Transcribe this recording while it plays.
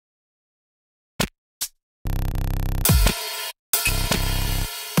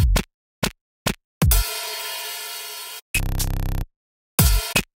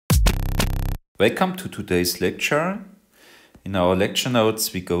Welcome to today's lecture. In our lecture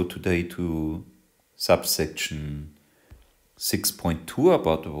notes, we go today to subsection 6.2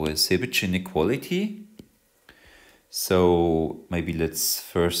 about the Łojasiewicz inequality. So maybe let's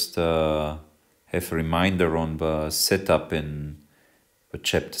first have a reminder on the setup in the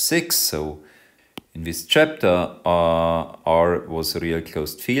chapter 6. So in this chapter, R was a real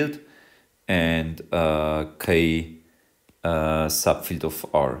closed field and K subfield of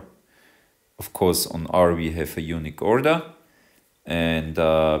R. Of course, on R we have a unique order, and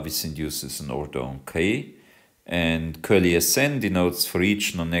this induces an order on K. And curly Sn denotes for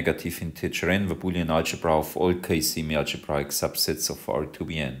each non-negative integer n the Boolean algebra of all K semialgebraic subsets of R to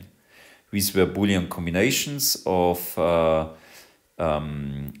be n. These were Boolean combinations of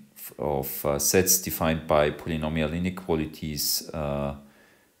sets defined by polynomial inequalities where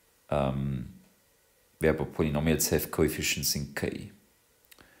the polynomials have coefficients in K.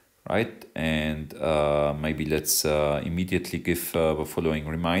 Right, and maybe let's immediately give the following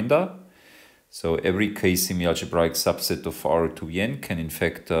reminder. So every K semialgebraic subset of R to n can in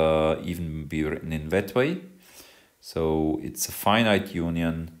fact even be written in that way. So it's a finite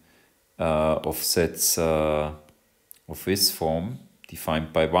union of sets of this form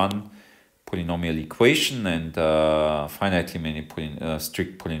defined by one polynomial equation and finitely many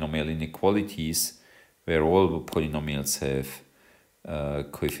strict polynomial inequalities where all the polynomials have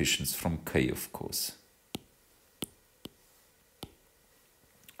coefficients from K, of course.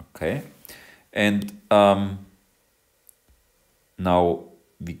 Okay, and now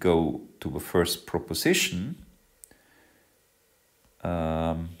we go to the first proposition.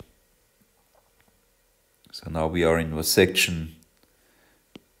 So now we are in the section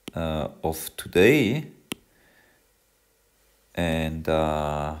of today, and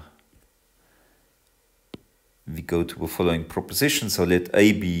we go to the following proposition. So let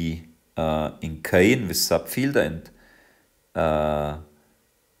A be in K in this subfield, and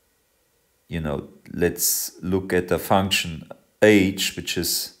let's look at a function h, which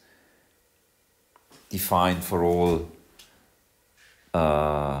is defined for all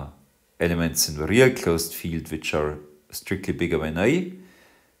elements in the real closed field which are strictly bigger than A,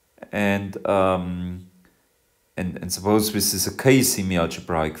 and suppose this is a K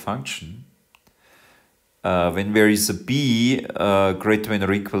semialgebraic function. When there is a b greater than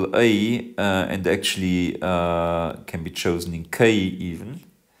or equal a, and actually can be chosen in k even,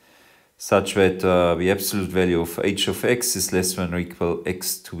 such that the absolute value of h of x is less than or equal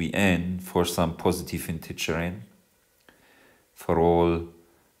x to the n for some positive integer n, for all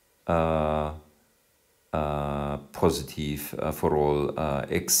positive, for all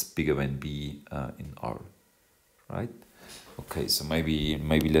x bigger than b in R, right? Okay, so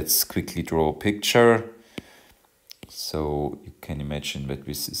maybe let's quickly draw a picture. So you can imagine that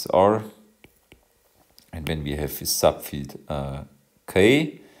this is R, and then we have this subfield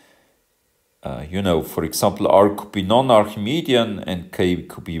K. For example, R could be non-Archimedean and K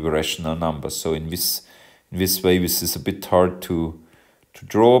could be a rational number. So in this way, this is a bit hard to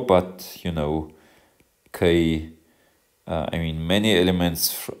draw, but K, many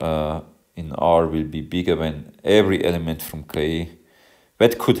elements in R will be bigger than every element from K.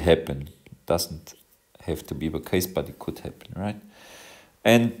 That could happen. It doesn't have to be the case, but it could happen, right?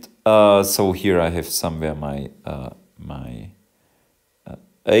 And so here I have somewhere my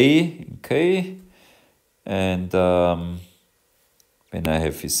A in K, and when I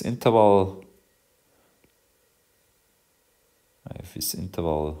have this interval,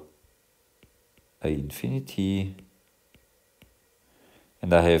 A infinity,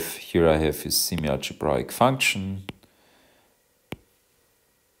 and I have this semialgebraic function,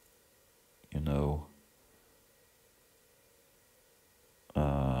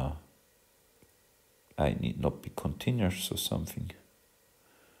 I need not be continuous or something.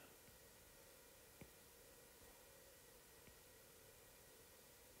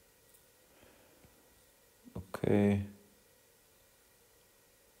 Okay.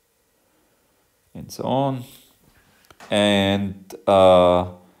 And so on. And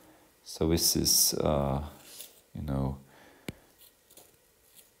so this is,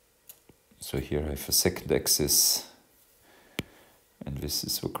 so here I have a second axis, and this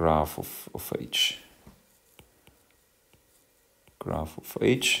is the graph of H. Graph of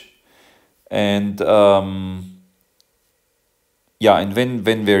H, and and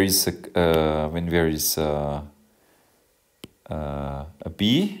when there is a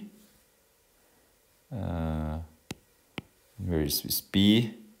B, where is this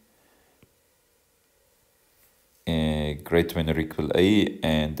B greater than or equal A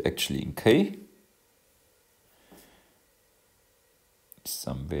and actually in K,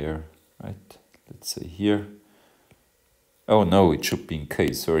 somewhere, right? let's say here. Oh no, it should be in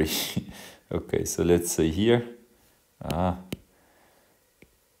K, sorry. Okay, so let's say here.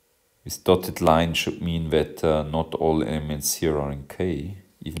 This dotted line should mean that not all elements here are in K,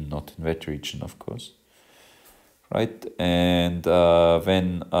 even not in that region, of course. Right, and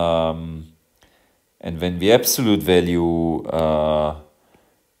when the absolute value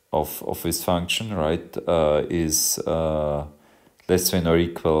of this function, right, is less than or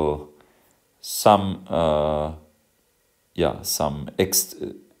equal some some x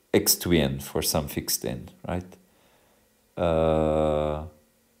to n for some fixed n, right,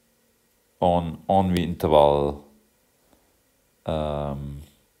 on the interval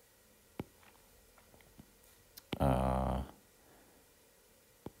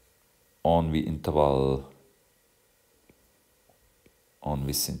on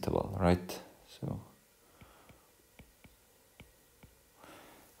this interval, right? So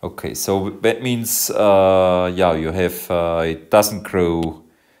okay, so that means you have it doesn't grow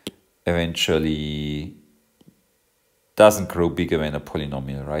eventually, doesn't grow bigger than a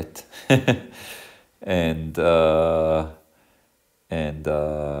polynomial, right? and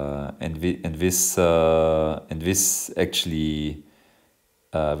this actually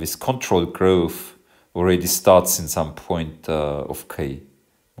this control growth already starts in some point of K,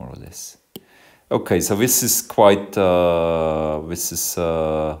 more or less. Okay, so this is quite the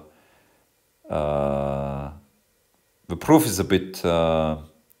proof is a bit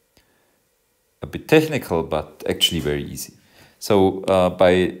technical, but actually very easy. So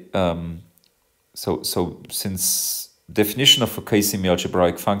so since definition of a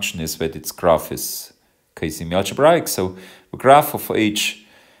K-semialgebraic function is that its graph is K-semialgebraic, so the graph of H,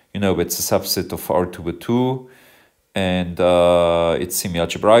 it's a subset of R2/2, and it's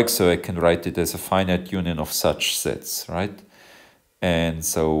semialgebraic, so I can write it as a finite union of such sets, right? And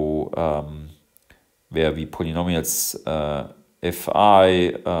so where the polynomials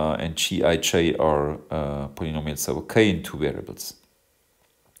fi and gij are polynomials over K in two variables.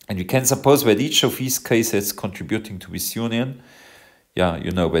 And we can suppose that each of these K sets contributing to this union,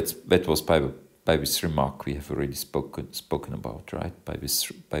 that was by this remark we have already spoken about, right? By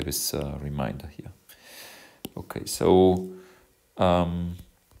this reminder here. Okay, so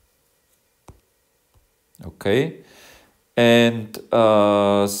okay, and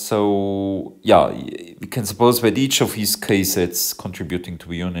we can suppose that each of these K sets contributing to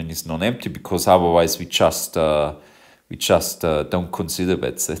the union is non-empty, because otherwise we just don't consider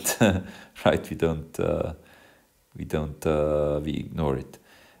that set, right? We ignore it.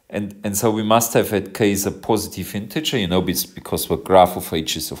 And so we must have that K is a positive integer, because the graph of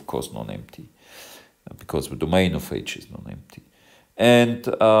H is of course non-empty, because the domain of H is non-empty. And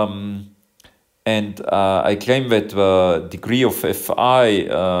I claim that the degree of Fi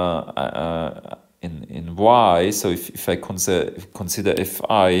in Y, so if I consider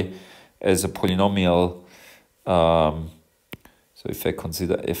Fi as a polynomial, so if I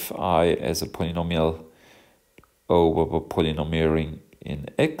consider Fi as a polynomial over the polynomial ring in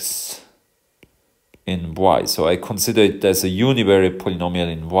X in Y, so I consider it as a univariate polynomial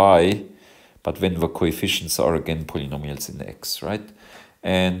in Y, but when the coefficients are again polynomials in X, right?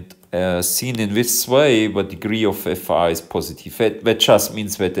 And seen in this way, the degree of Fi is positive. That just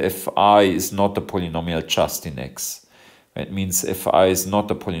means that Fi is not a polynomial just in X. That means Fi is not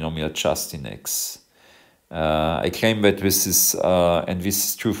a polynomial just in X. I claim that this is, and this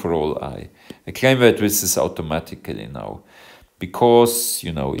is true for all I claim that this is automatically now, because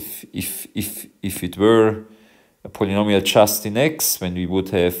if it were a polynomial just in X, when we would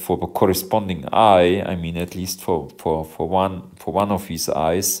have for the corresponding I mean at least for one of these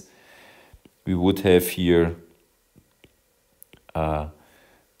I's, we would have here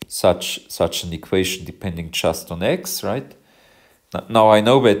such an equation depending just on X, right? Now I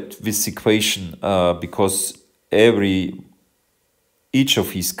know that this equation, because each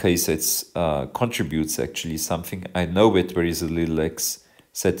of these K sets contributes actually something, I know that there is a little X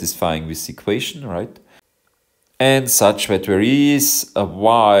satisfying this equation, right? And such that there is a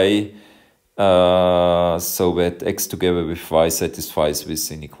Y, so that X together with Y satisfies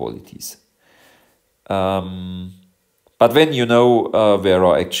these inequalities. But then there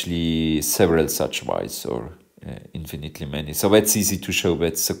are actually several such Y's, or infinitely many. So that's easy to show.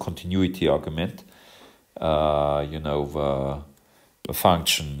 That's a continuity argument. The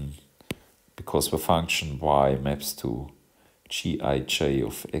function, because the function Y maps to gij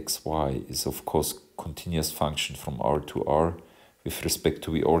of xy is of course continuous function from R to R with respect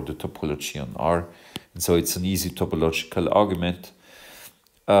to the order topology on R, and so it's an easy topological argument.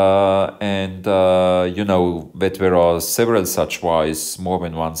 You know that there are several such y's, more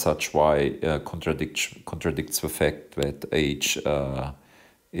than one such y contradicts the fact that h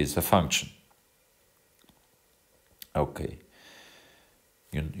is a function. Okay,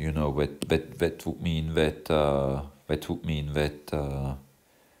 you know that would mean that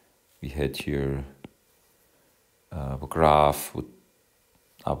we had here the graph would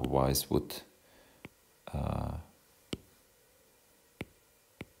otherwise would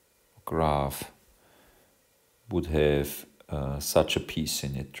graph would have such a piece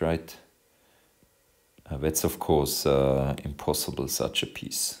in it, right? That's of course impossible, such a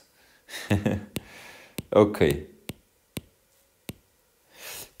piece. Okay.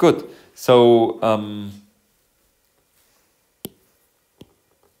 Good. So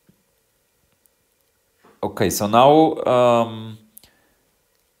okay. So now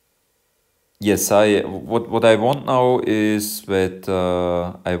yes, what I want now is that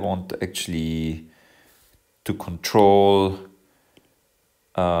I want actually to control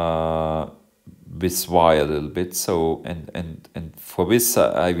this y a little bit. So and for this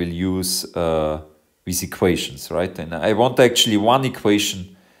I will use these equations, right? And I want actually one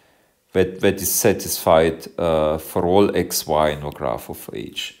equation that is satisfied for all x, y in the graph of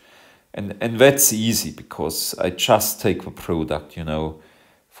h. And that's easy because I just take the product, you know,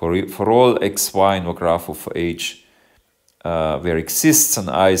 for all x, y in the graph of h, there exists an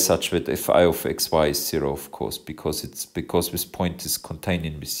I such that if I of x, y is 0, of course, because this point is contained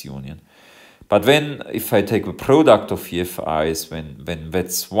in this union. But then if I take the product of the i's, then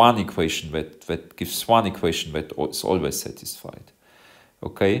that's one equation that gives one equation that is always satisfied.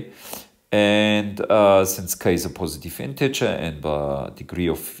 Okay, and since k is a positive integer and the degree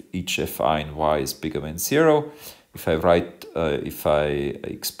of each fi in y is bigger than 0, if I write, if I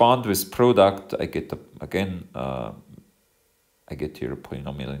expand this product, I get again, I get here a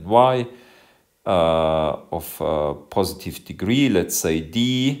polynomial in y of positive degree, let's say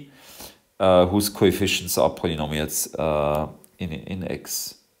d, whose coefficients are polynomials in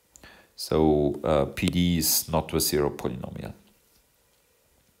x. So PD is not a 0 polynomial.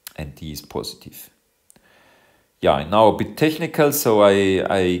 And d is positive. Yeah, now a bit technical, so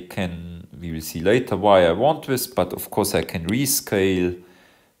I can, we will see later why I want this, but of course I can rescale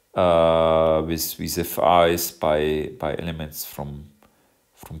with fi's by elements from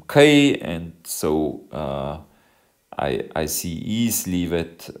k, and so I see easily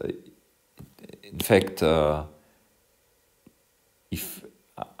that in fact if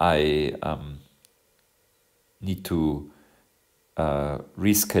I need to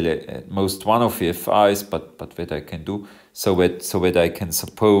rescale at most one of the fi's, but that I can do so that I can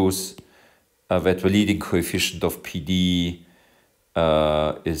suppose that the leading coefficient of PD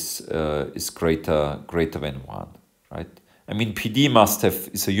is greater than 1, right? I mean, PD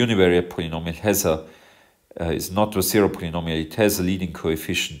is a univariate polynomial, has a is not a 0 polynomial. It has a leading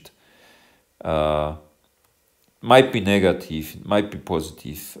coefficient. Might be negative, it might be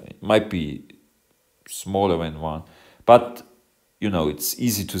positive, it might be smaller than 1, but you know, it's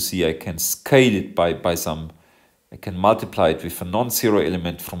easy to see I can scale it by some, I can multiply it with a non-zero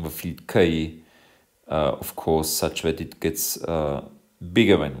element from the field k, of course, such that it gets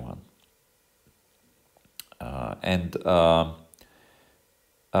bigger than 1. And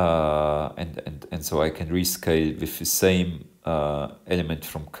so I can rescale with the same element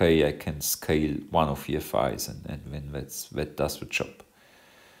from k. I can scale one of the fi's, and then that does the job.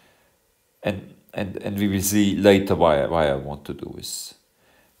 And we will see later why I want to do this.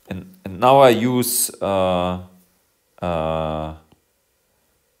 And now I use now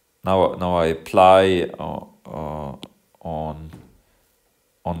I apply on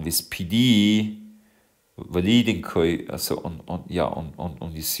this PD the leading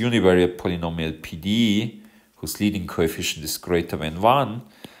on this univariate polynomial PD whose leading coefficient is greater than 1.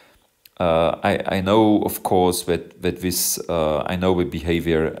 I know, of course, that this I know the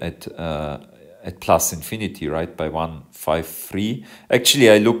behavior at plus infinity, right, by 1, 5, 3.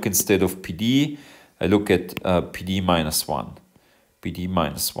 Actually, I look, instead of PD, I look at PD minus 1. PD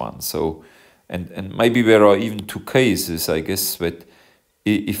minus 1. So, and maybe there are even two cases, I guess, that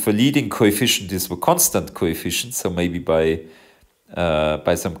if a leading coefficient is the constant coefficient, so maybe by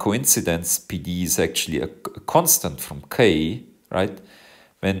some coincidence, PD is actually a constant from k, right?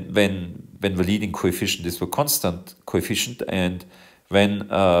 When the leading coefficient is the constant coefficient, and when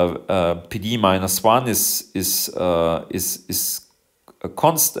PD minus 1 is a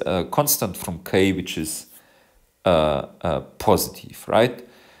constant from k, which is positive, right?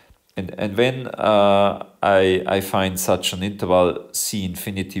 And when I find such an interval C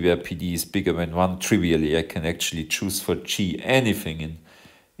infinity where PD is bigger than 1, trivially I can actually choose for G anything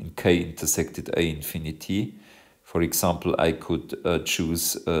in k intersected a infinity. For example, I could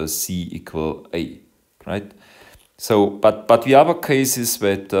choose c equal a, right? So, but the other case is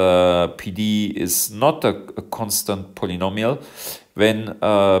that PD is not a constant polynomial when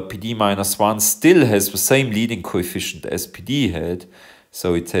PD minus 1 still has the same leading coefficient as PD had,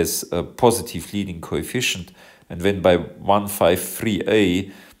 so it has a positive leading coefficient, and when by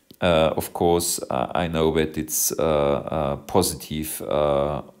 153a, of course, I know that it's positive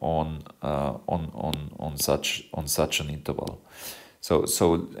on such an interval.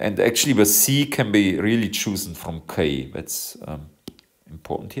 So and actually the C can be really chosen from K. That's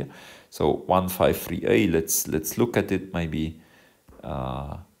important here. So 153a. Let's look at it. Maybe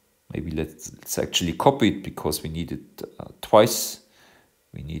let's actually copy it because we need it twice.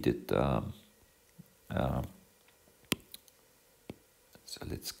 We need it. So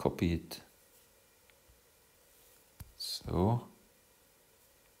let's copy it. So.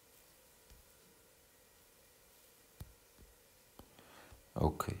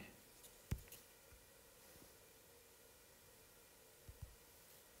 Okay.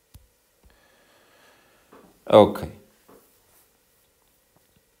 Okay.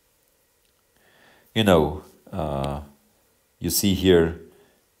 You know, you see here.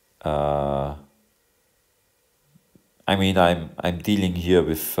 I mean, I'm dealing here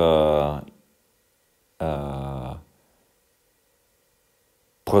with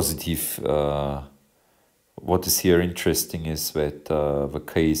positive. What is here interesting is that the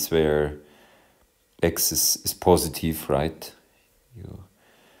case where x is positive, right?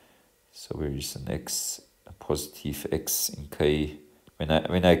 So there is an x, a positive x in k.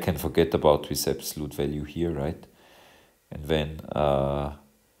 When I can forget about this absolute value here, right? And then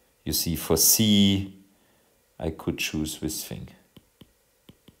you see for c, I could choose this thing,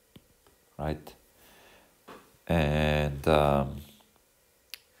 right? And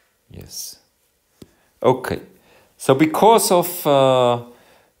yes. Okay, so because of now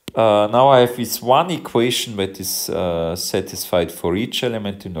I have this one equation that is satisfied for each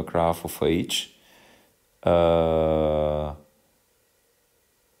element in the graph of H, and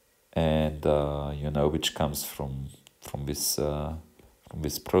you know, which comes from this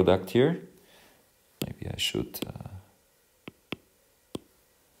product here. Maybe I should.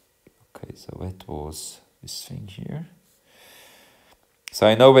 Okay, so that was this thing here. So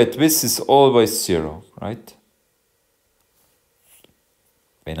I know that this is always 0, right?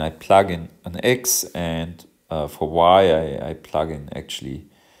 When I plug in an x, and for y I plug in actually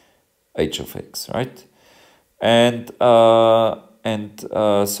h of x, right? And so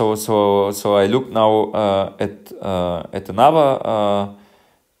I look now at another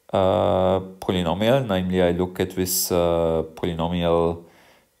polynomial, namely I look at this polynomial.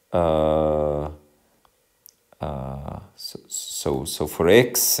 So for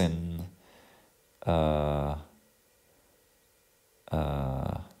x in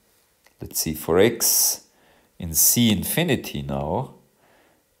let's see, for x in C infinity now,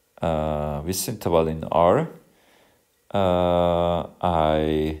 this interval in R,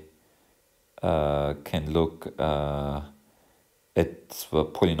 I can look at the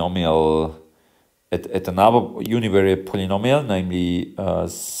polynomial, at another univariate polynomial, namely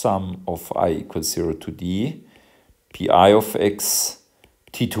sum of I equals 0 to d, pi of x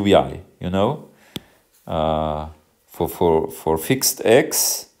t to the I, you know. For fixed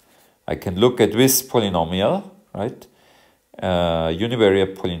x, I can look at this polynomial, right?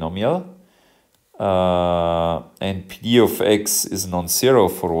 Univariate polynomial, and PD of x is non-zero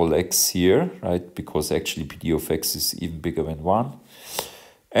for all x here, right? Because actually PD of x is even bigger than 1.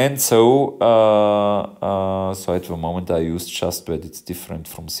 And so, so at the moment I use just that it's different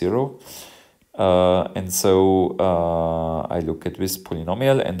from 0. And so I look at this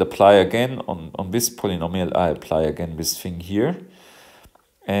polynomial and apply again on this polynomial. I apply again this thing here,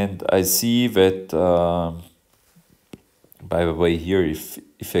 and I see that by the way here, if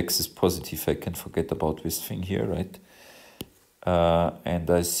x is positive, I can forget about this thing here, right? And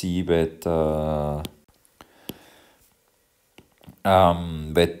I see that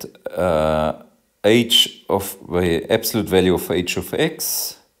h of the absolute value of h of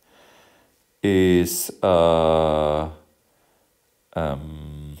x is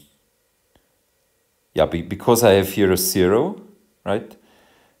yeah, because I have here a 0, right?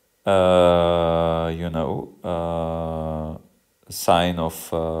 You know, sign of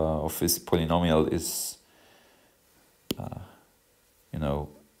this polynomial is you know,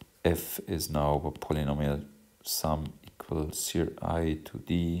 f is now the polynomial sum equals 0 I to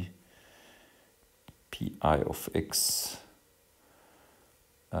d pi of x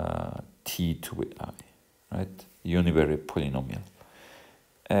t to I, right? Univariate polynomial.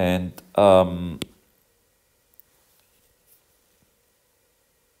 And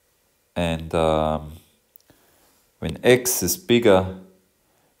when x is bigger,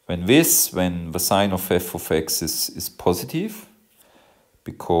 when the sign of f of x is positive,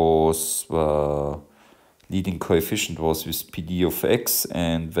 because the leading coefficient was with PD of x,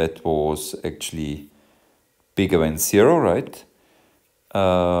 and that was actually bigger than 0, right?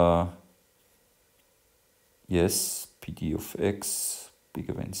 Yes, PD of x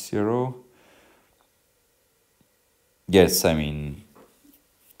bigger than 0. Yes, I mean,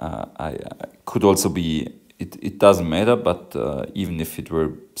 I could also be, it doesn't matter, but even if it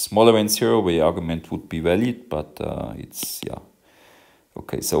were smaller than 0, the argument would be valid, but it's, yeah.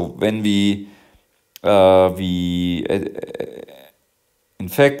 Okay, so when in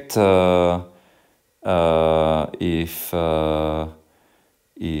fact,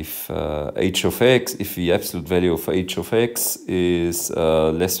 if h of x, if the absolute value of h of x is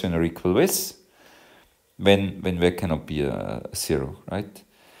less than or equal this, then there cannot be a 0, right?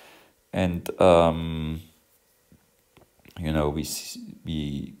 And you know,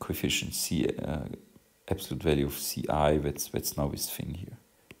 we coefficient c, absolute value of ci, that's now this thing here.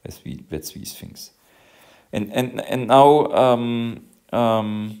 That's these things. And now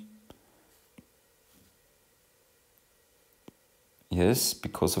yes,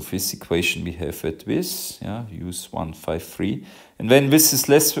 because of this equation we have at this, yeah, use 153. And when this is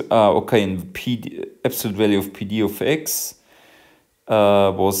less, okay, and PD, absolute value of PD of x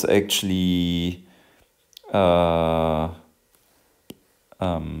was actually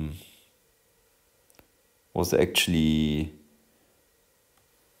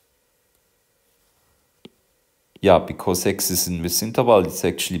yeah, because x is in this interval, it's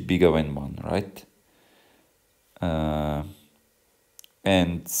actually bigger than 1, right?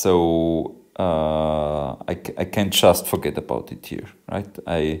 And so I can't just forget about it here, right?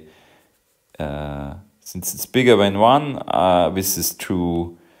 Since it's bigger than 1, this is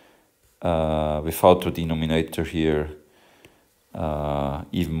true without the denominator here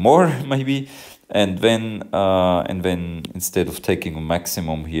even more, maybe. And then instead of taking a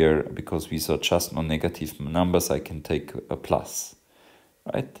maximum here, because these are just non-negative numbers, I can take a plus,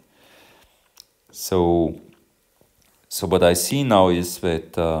 right? So what I see now is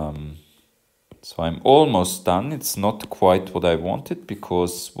that, so I'm almost done. It's not quite what I wanted,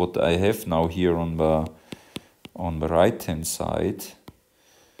 because what I have now here on the right-hand side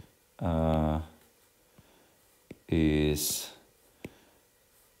is,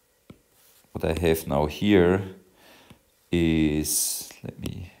 what I have now here is, let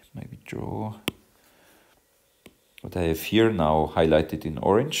me maybe draw. What I have here now highlighted in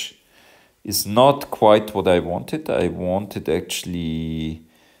orange is not quite what I wanted. I wanted actually,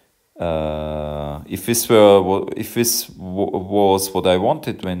 if this was what I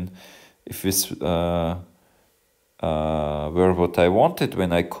wanted, if this were what I wanted,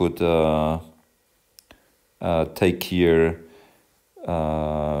 when I could take here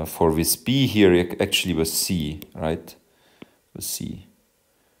for this B here actually was C, right? Was C.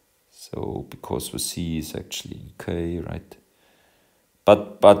 So because the C is actually in K, right?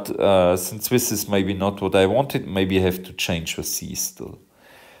 But since this is maybe not what I wanted, maybe I have to change the C still.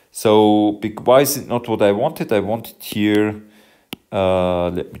 So why is it not what I wanted? I wanted here,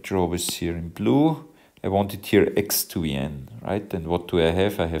 let me draw this here in blue. I wanted here x to the n, right? And what do I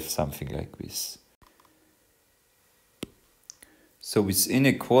have? I have something like this. So with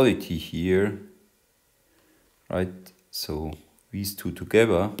inequality here, right? So these two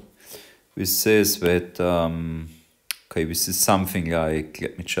together, this says that, okay, this is something like,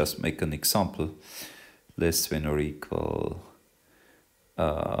 let me just make an example, less than or equal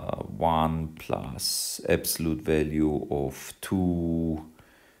 1 plus absolute value of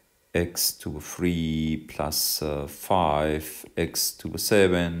 2x to the 3 plus 5x to the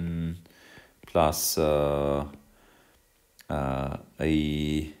 7 plus a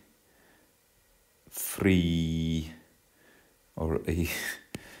 3 or a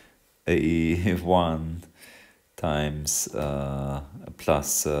 1 times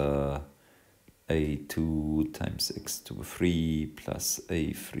plus a2 times x to the 3 plus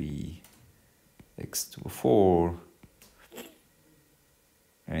a3 x to the 4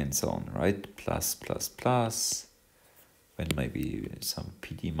 and so on, right? Plus, when maybe some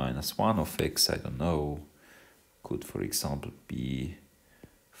PD minus 1 of x, I don't know, could for example be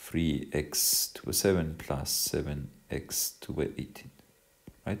 3x to the 7 plus 7x to the 18,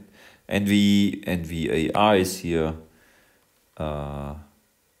 right? And the AIs here, the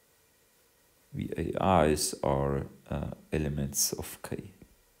AIs are elements of K,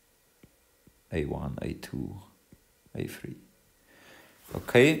 A1, A2, A3.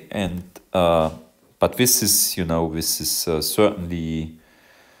 Okay, and but this is, you know, this is certainly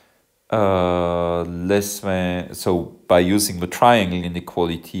less than, so by using the triangle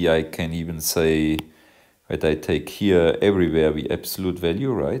inequality, I can even say that I take here everywhere the absolute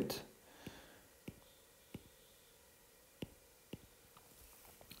value, right?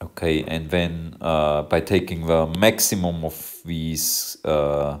 Okay, and then by taking the maximum of these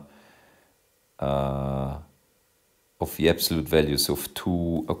of the absolute values of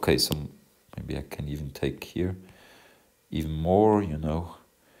 2, okay, so maybe I can even take here even more, you know,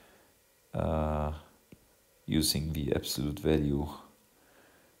 using the absolute value.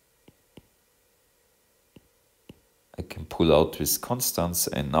 I can pull out this constants,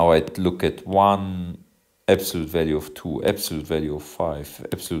 and now I look at 1, absolute value of 2, absolute value of 5,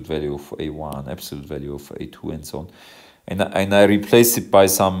 absolute value of A1, absolute value of A2, and so on. And I replace it by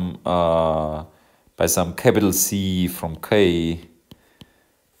some capital C from K,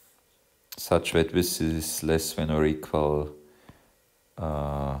 such that this is less than or equal,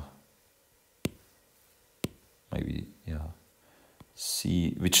 maybe, yeah,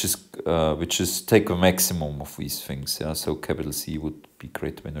 C, which is take a maximum of these things. Yeah, so capital C would be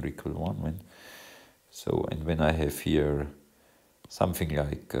greater than or equal 1 when. So, and when I have here something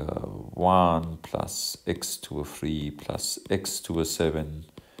like 1 plus x to a 3 plus x to a 7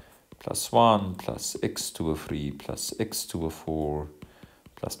 plus 1 plus x to a 3 plus x to a 4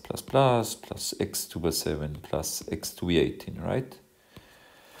 plus x to a 7 plus x to the 18, right?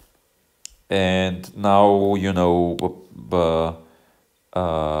 And now, you know,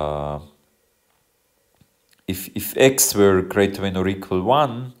 if x were greater than or equal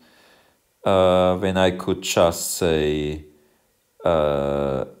 1, then I could just say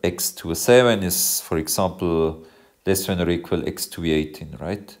x to a 7 is, for example, less than or equal x to the 18,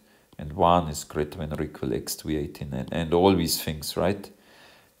 right? And 1 is greater than or equal x to the 18, and all these things, right?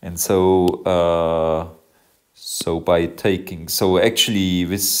 And so so by taking, so actually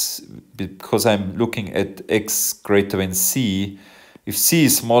this, because I'm looking at x greater than c, if c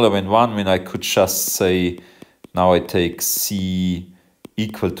is smaller than 1, then I could just say, now I take c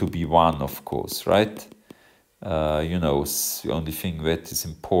equal to b1, of course, right? You know, the only thing that is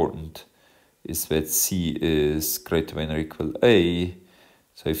important is that c is greater than or equal a.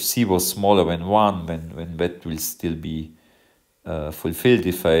 So if c was smaller than 1, then that will still be fulfilled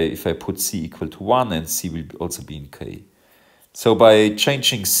if I put c equal to 1, and c will also be in K. So by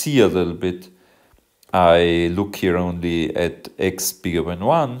changing c a little bit, I look here only at x bigger than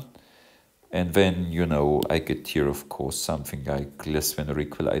 1, and then, you know, I get here, of course, something like less than or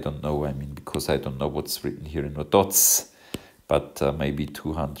equal, I don't know, I mean, because I don't know what's written here in the dots, but maybe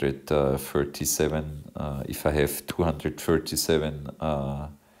 237, if I have 237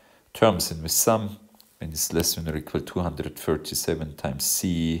 terms in the sum, and it's less than or equal 237 times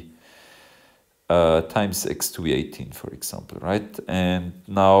c times x to the 18, for example, right? And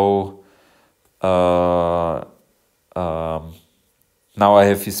now now I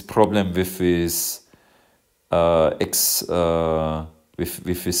have this problem with this x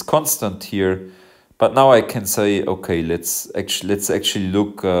with this constant here, but now I can say, okay, let's actually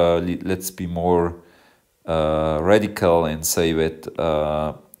look, let's be more radical and say that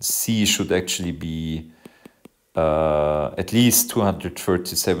c should actually be at least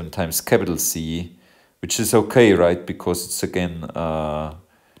 237 times capital C, which is okay, right? Because it's again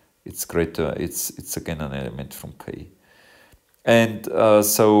it's greater. It's again an element from K, and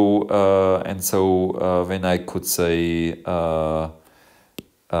so then I could say so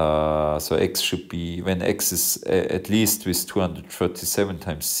x should be, when x is at least with 237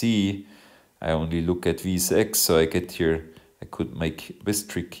 times C. I only look at these x, so I get here. I could make this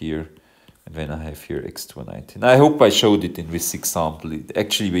trick here. And then I have here x to a 19. I hope I showed it in this example.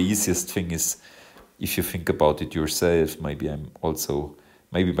 Actually, the easiest thing is, if you think about it yourself, maybe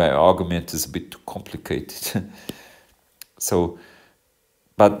my argument is a bit too complicated. So,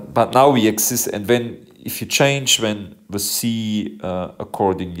 but now we exist, and then if you change when the c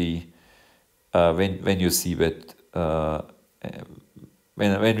accordingly, when you see that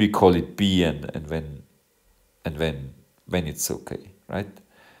when we call it b, and when it's okay, right?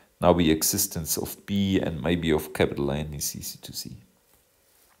 Now the existence of b and maybe of capital N is easy to see.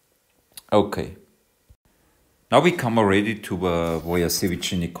 Okay. Now we come already to the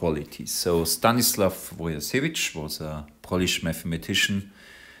Łojasiewicz inequalities. So Stanisław Łojasiewicz was a Polish mathematician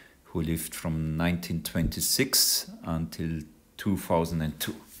who lived from 1926 until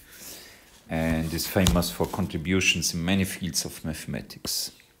 2002, and is famous for contributions in many fields of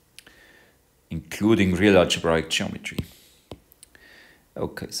mathematics, including real algebraic geometry.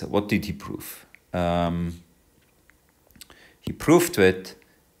 Okay, so what did he prove? He he proved that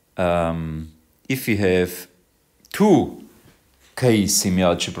if we have two k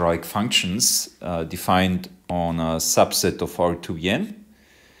semialgebraic functions defined on a subset of R2n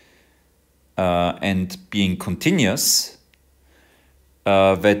and being continuous,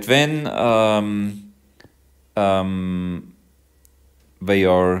 that when they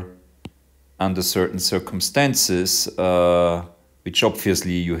are under certain circumstances, which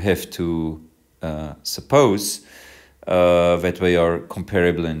obviously you have to suppose, that they are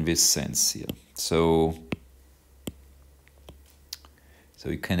comparable in this sense here. So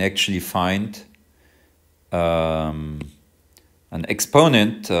you can actually find an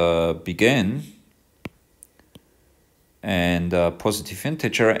exponent begin and a positive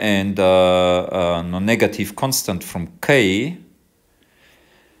integer and a non-negative constant from k,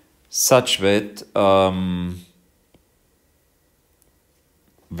 such that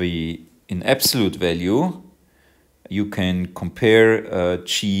in absolute value you can compare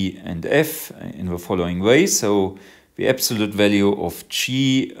g and f in the following way. So the absolute value of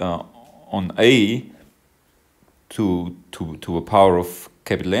g on a to a power of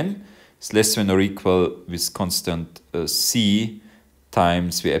capital N is less than or equal with constant c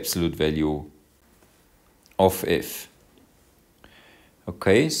times the absolute value of f.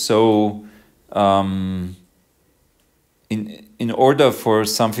 Okay, so in order for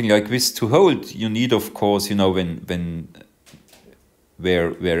something like this to hold, you need, of course, you know,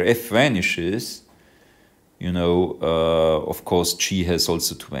 where f vanishes, you know, of course, g has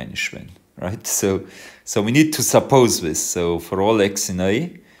also to vanish then, right? So we need to suppose this. So for all x in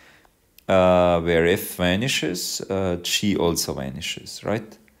A, where f vanishes, g also vanishes,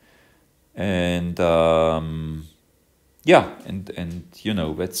 right? And yeah, and you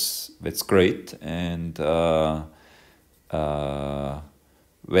know, that's great, and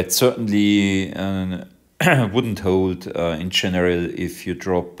that certainly wouldn't hold in general if you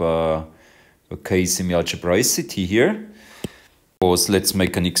drop a k semialgebraicity here. Of course, let's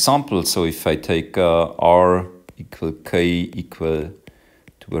make an example. So if I take r equal k equal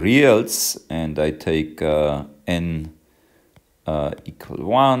to reals, and I take n equal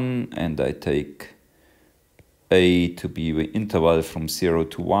 1, and I take a to be the interval from 0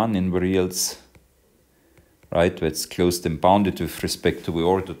 to 1 in the reals, right? That's closed and bounded with respect to the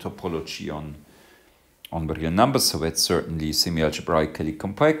order topology on the real numbers, so that's certainly semialgebraically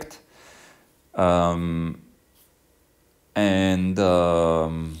compact. And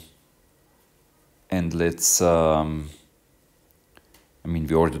let's I mean,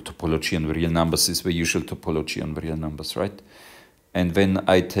 the order topology on the real numbers is the usual topology on the real numbers, right? And then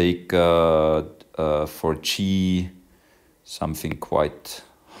I take for g something quite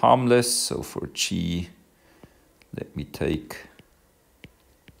harmless. So for g, let me take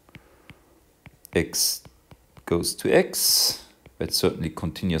x goes to x. That's certainly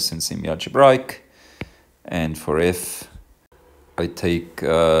continuous and semialgebraic. And for f, I take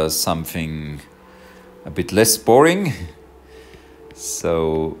something a bit less boring.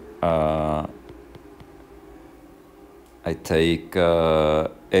 So I take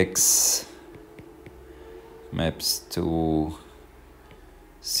x maps to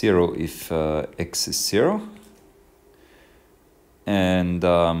 0 if x is 0, and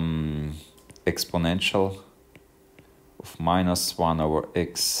exponential of -1 over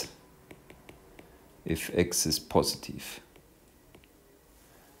x if x is positive.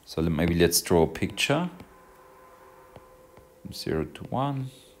 So maybe let's draw a picture from 0 to 1.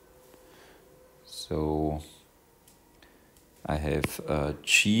 So I have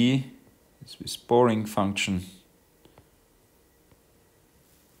g is this boring function,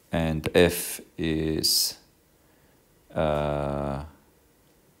 and f is a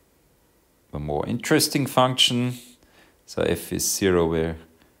more interesting function. So f is 0 where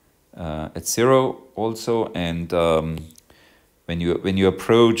at 0 also, and when you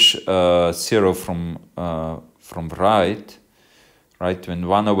approach 0 from right, when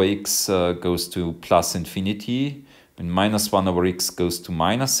 1 over x goes to plus infinity, when -1 over x goes to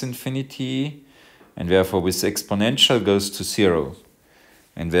minus infinity, and therefore this exponential goes to 0,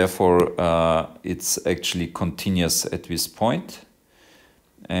 and therefore it's actually continuous at this point.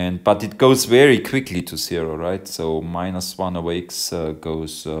 But it goes very quickly to 0, right? So -1 over x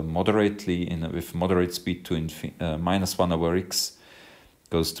goes moderately with moderate speed to -1 over x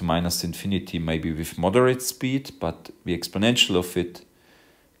goes to minus infinity, maybe with moderate speed, but the exponential of it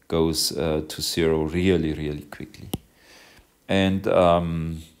goes to 0 really, really quickly. And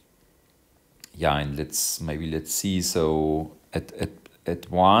yeah, and let's see. So at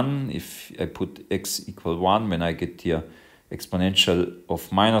 1, if I put x equal 1, when I get here exponential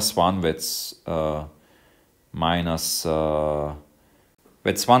of -1, that's minus,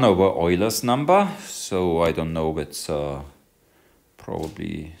 that's 1 over Euler's number. So I don't know, that's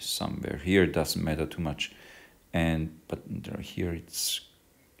probably somewhere here, it doesn't matter too much. But here it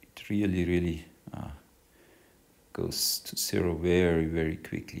really goes to 0 very, very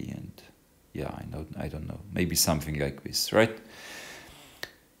quickly. And yeah, I don't know, maybe something like this, right?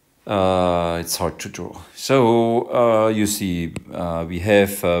 It's hard to draw. So you see, we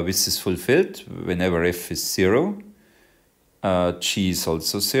have this is fulfilled whenever f is 0. G is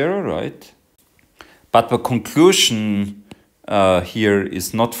also 0, right? But the conclusion here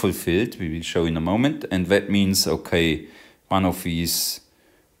is not fulfilled. We will show in a moment, and that means, okay, one of these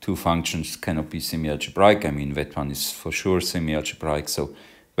two functions cannot be semialgebraic. I mean, that one is for sure semialgebraic. So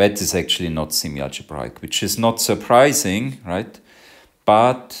that is actually not semialgebraic, which is not surprising, right?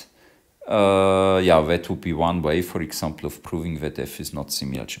 But yeah, that would be one way, for example, of proving that f is not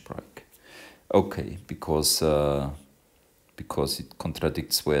semialgebraic. Okay, because it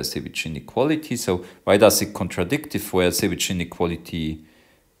contradicts Łojasiewicz inequality. So why does it contradict if Łojasiewicz inequality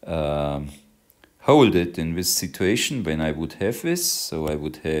hold it in this situation when I would have this? So I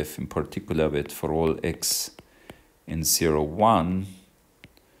would have in particular that for all x in 0, 1,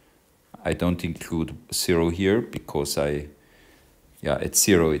 I don't include 0 here because at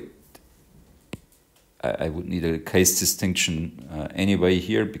 0 I would need a case distinction anyway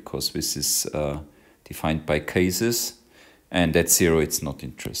here because this is defined by cases. And at 0, it's not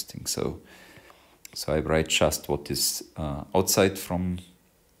interesting. So I write just what is outside from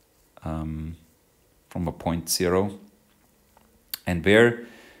a point 0. And where?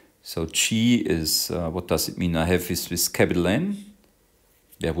 So G is, what does it mean? I have this with capital N.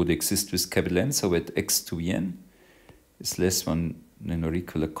 There would exist with capital N. So at x to the n is less than or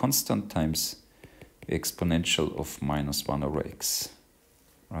equal a constant times the exponential of minus 1 over x,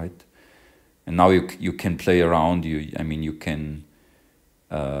 right? And now you can play around. You can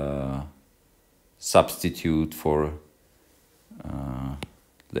substitute for.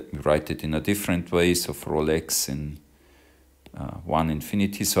 Let me write it in a different way. So for all x in 1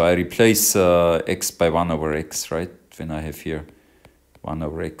 infinity, so I replace x by 1 over x, right? When I have here 1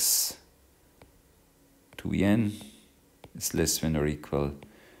 over x to the n is less than or equal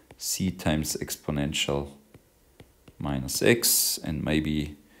c times exponential minus x, and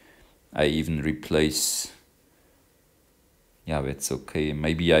maybe I even replace, yeah, that's okay.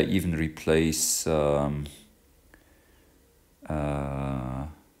 Maybe I even replace yeah,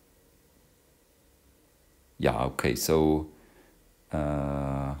 okay, so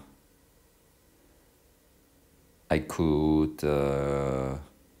I could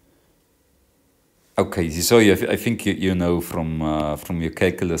okay, so I think you know from your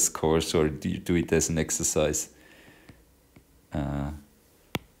calculus course, or do you do it as an exercise?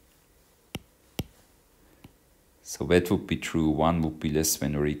 So that would be true. 1 would be less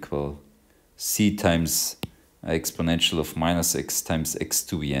than or equal c times exponential of minus x times x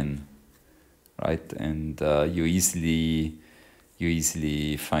to the n, right? And you easily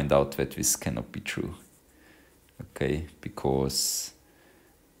find out that this cannot be true. Okay, because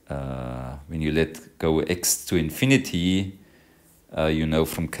when you let go x to infinity, you know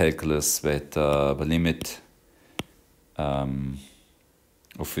from calculus that the limit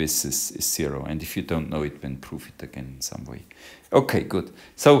of this is 0, and if you don't know it, then prove it again in some way. Okay, good.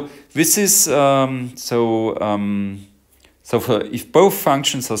 So this is so for if both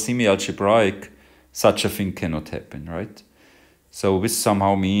functions are semi-algebraic, such a thing cannot happen, right? So this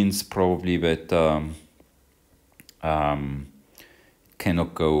somehow means probably that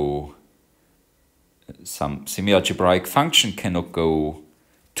cannot go. Some semi-algebraic function cannot go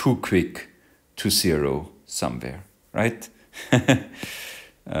too quick to 0 somewhere, right?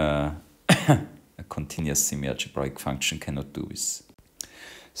 A continuous semi-algebraic function cannot do this.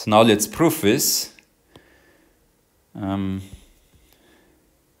 So now let's prove this.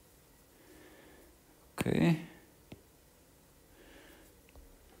 Okay.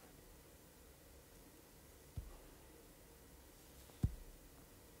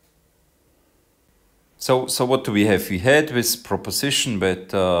 So what do we have? We had this proposition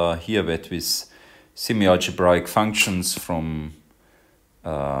that here that with semi-algebraic functions from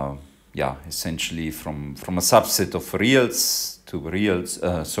essentially from a subset of reals to reals,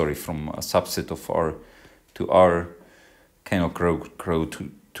 from a subset of R to R cannot grow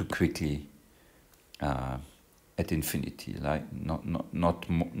too quickly at infinity, like not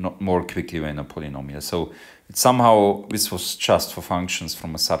more quickly than a polynomial. So it somehow this was just for functions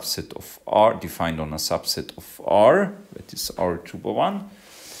from a subset of R, defined on a subset of R, that is R to the 1.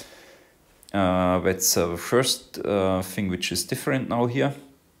 That's the first thing which is different now here.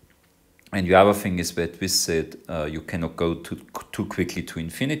 And the other thing is that we said you cannot go too quickly to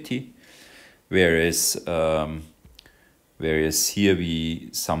infinity, whereas here we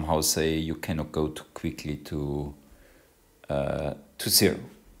somehow say you cannot go too quickly to 0.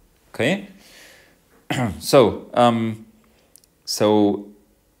 Okay. So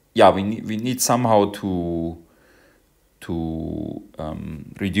yeah, we need somehow to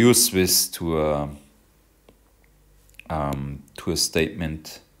reduce this to a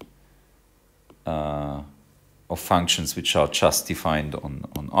statement of functions which are just defined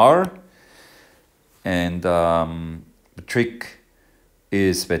on R. And the trick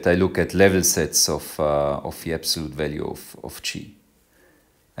is that I look at level sets of the absolute value of G.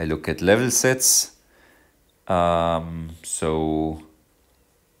 I look at level sets. So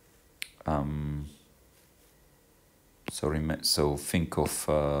think of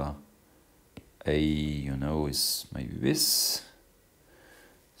A, you know, is maybe this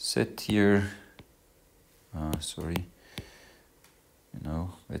set here. Sorry, you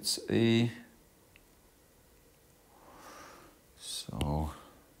know, that's A. So,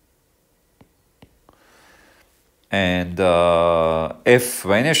 and F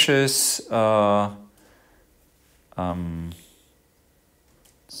vanishes.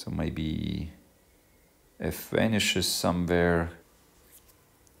 So maybe F vanishes somewhere.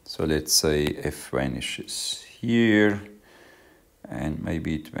 So let's say F vanishes here, and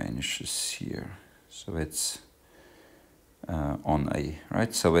maybe it vanishes here. So it's on A,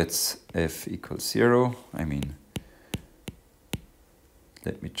 right? So it's F equals 0. I mean,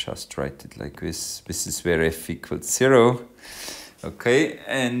 let me just write it like this. This is where F equals 0. Okay,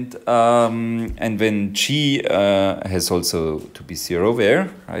 and then G has also to be 0 there,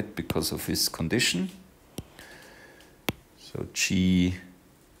 right? Because of this condition. So G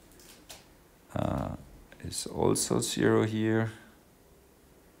is also 0 here.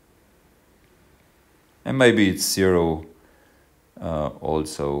 And maybe it's 0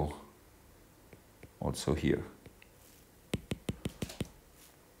 also here.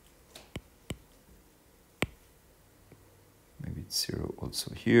 Maybe it's 0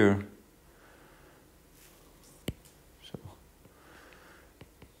 also here. So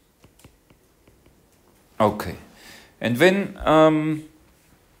okay, and then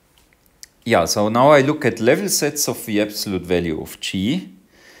yeah. So now I look at level sets of the absolute value of G.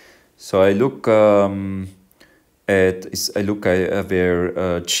 So I look where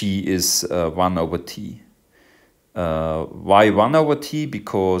G is 1 over T. Why 1 over T?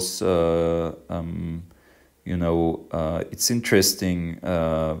 Because you know, it's interesting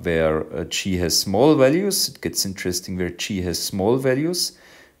where G has small values. It gets interesting where G has small values,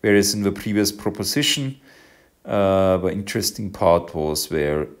 whereas in the previous proposition, the interesting part was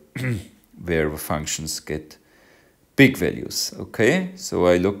where where the functions get big values. Okay, so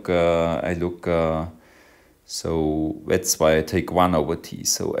I look. So that's why I take 1 over T.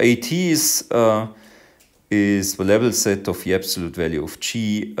 So AT is the level set of the absolute value of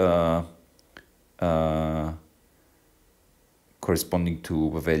G. Corresponding to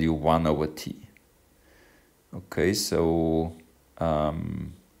the value 1 over T. Okay, so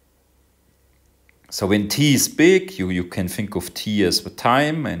so when T is big, you can think of T as the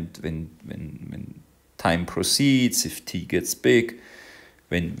time, and when time proceeds, if T gets big,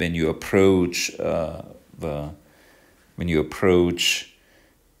 when you approach the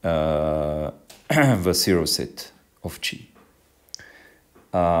 0 set of G.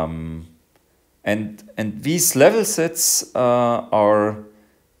 And these level sets are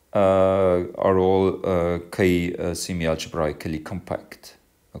all K semialgebraically compact.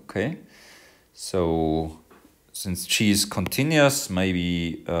 Okay, so since G is continuous,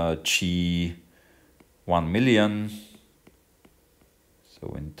 maybe G 1 million. So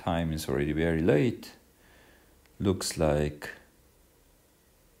when time is already very late,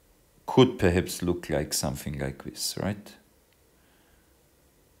 could perhaps look like something like this, right?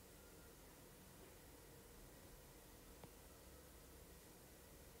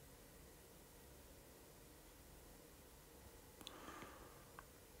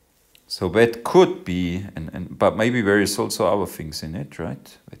 So that could be, but maybe there is also other things in it,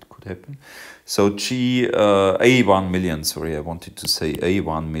 right? That could happen. So G, A1 million, sorry, I wanted to say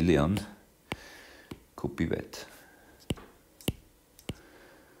A1 million, could be that.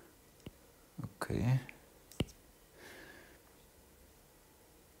 Okay.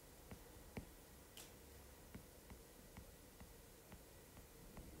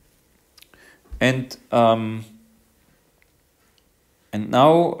 And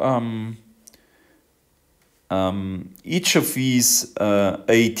now each of these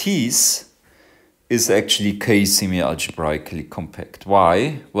ATs is actually K semi-algebraically compact.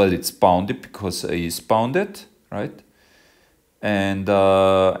 Why? Well, it's bounded because A is bounded, right? And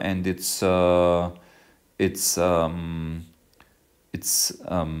it's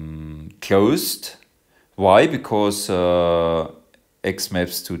closed. Why? Because x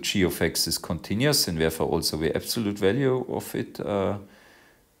maps to g of x is continuous, and therefore also the absolute value of it,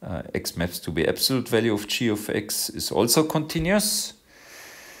 x maps to the absolute value of g of x is also continuous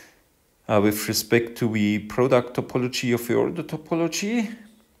with respect to the product topology of the order topology.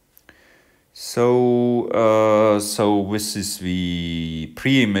 So this is the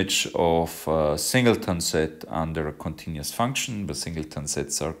pre-image of a singleton set under a continuous function. The singleton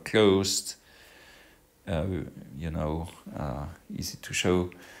sets are closed, easy to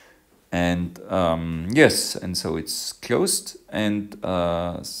show. And yes, and so it's closed, and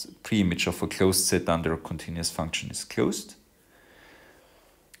pre-image of a closed set under a continuous function is closed.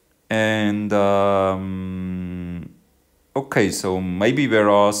 And okay, so maybe there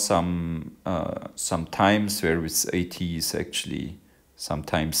are some times where with AT is actually,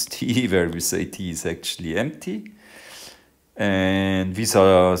 sometimes T where with AT is actually empty. And these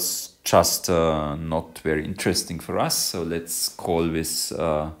are just not very interesting for us. So let's call this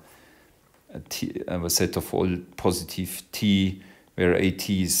a set of all positive T where AT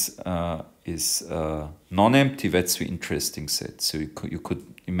is non-empty. That's the interesting set. So you could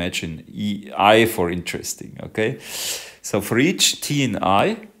imagine I for interesting, okay? So for each T in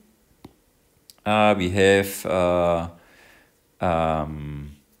I, we have,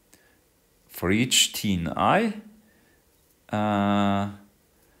 for each T in I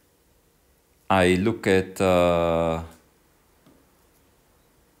look at,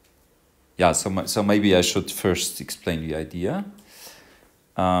 yeah, so maybe I should first explain the idea.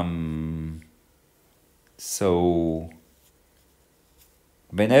 So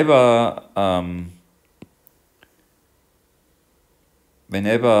whenever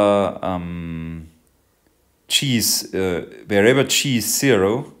G is, wherever G is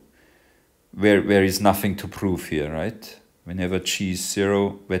 0, there is nothing to prove here, right? Whenever G is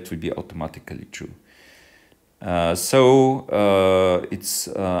 0, that will be automatically true. It's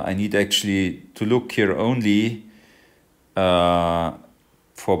I need actually to look here only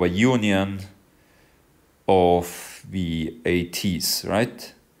for the union of the ATs,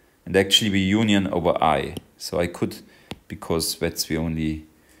 right? And actually the union over I. So I could, because that's the only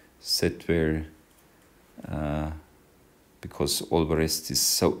set where, because all the rest is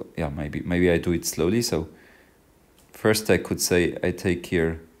so, yeah, maybe I do it slowly. So first I could say I take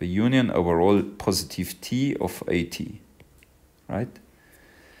here the union over all positive T of AT, right?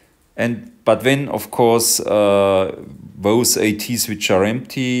 But then of course those ATs which are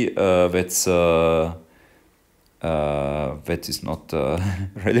empty, that is not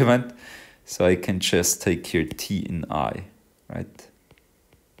relevant. So I can just take here T in I, right?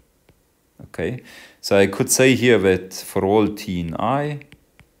 Okay, so I could say here that for all T in I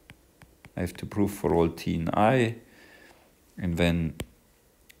have to prove for all T in I, and then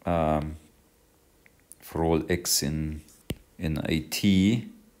for all x in AT,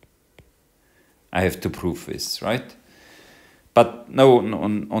 I have to prove this, right? But no,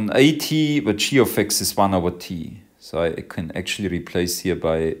 on AT, the g of x is 1 over t. So I can actually replace here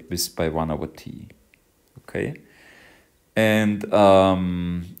by 1 over t. Okay, and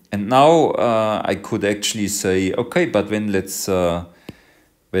now I could actually say, okay, but then let's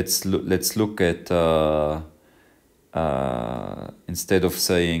look at instead of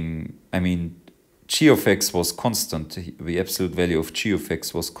saying, I mean, g of x was constant. The absolute value of g of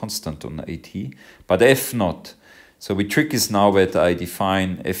x was constant on AT, but f not. So the trick is now that I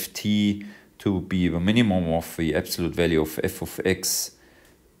define ft to be the minimum of the absolute value of f of x,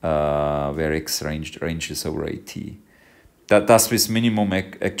 where x ranges over AT. That's this minimum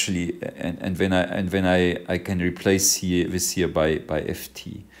actually, and when I can replace this here by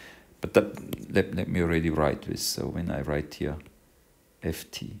ft. But let me already write this. So when I write here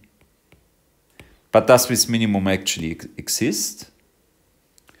ft. But does this minimum actually exist?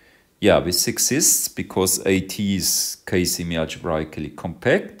 Yeah, this exists because AT is K semi-algebraically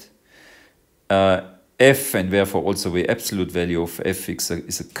compact. F, and therefore also the absolute value of f is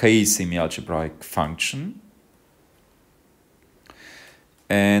a K semi-algebraic function.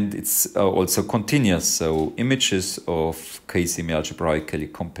 And it's also continuous, so images of K semi-algebraically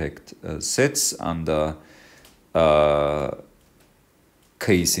compact sets under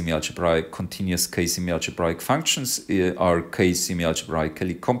K semi-algebraic, continuous K semi-algebraic functions are K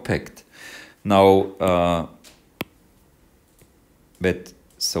semi-algebraically compact. Now,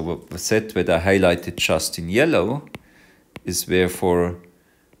 so the set that I highlighted just in yellow is therefore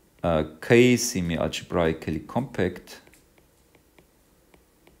K semi-algebraically compact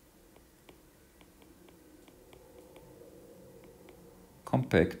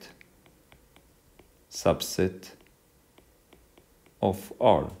subset of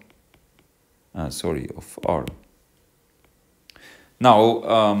R. Of R.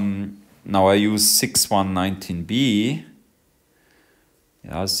 Now I use 6119b.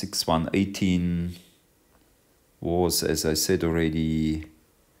 Yeah, 6118 was, as I said already,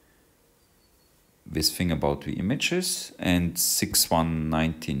 this thing about the images, and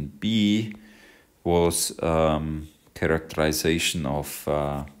 6119b was characterization of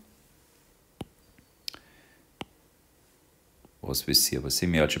was this here, the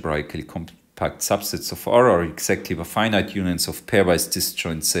semi-algebraically compact subsets of R are exactly the finite unions of pairwise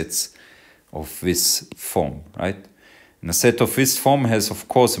disjoint sets of this form, right? And a set of this form has, of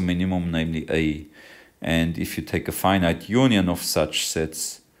course, a minimum, namely A. And if you take a finite union of such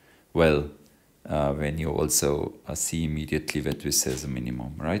sets, well, then you also see immediately that this has a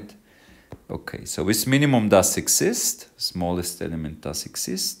minimum, right? Okay, so this minimum does exist, smallest element does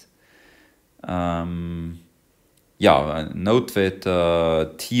exist. Note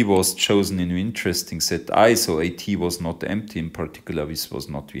that T was chosen in an interesting set I, so AT was not empty. In particular, this was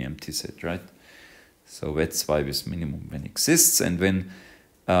not the empty set, right? So that's why this minimum then exists. And when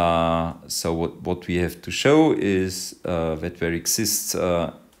so what we have to show is that there exists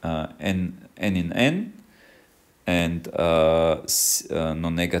n in n and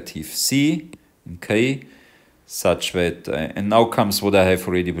non-negative C in K, such that and now comes what I have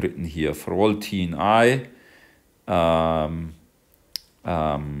already written here for all T in I. And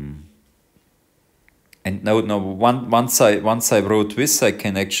now once I wrote this, I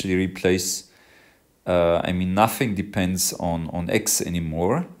can actually replace. I mean, nothing depends on x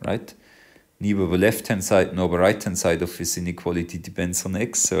anymore, right? Neither the left-hand side nor the right-hand side of this inequality depends on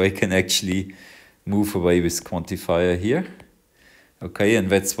x, so I can actually move away this quantifier here. Okay, and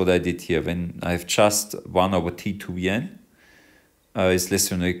that's what I did here. When I have just 1 over t to the n is less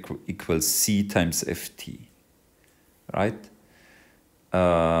than or equals c times ft, right?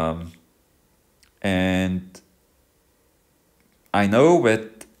 And I know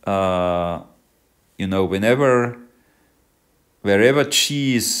that wherever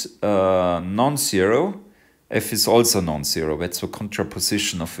G is non-zero, F is also non-zero. That's the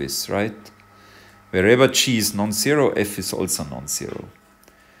contraposition of this, right? Wherever G is non-zero, F is also non-zero.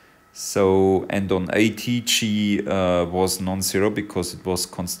 So, and on AT, G was non-zero because it was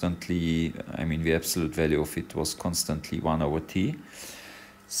constantly, I mean, the absolute value of it was constantly 1 over T.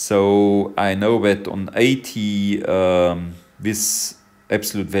 So I know that on AT, this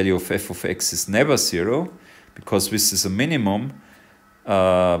absolute value of f of x is never 0, because this is a minimum.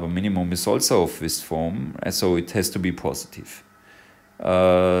 The minimum is also of this form, so it has to be positive.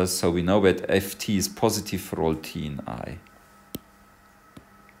 So we know that ft is positive for all t in I.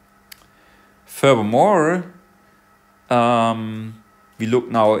 Furthermore, we look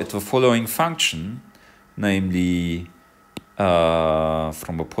now at the following function, namely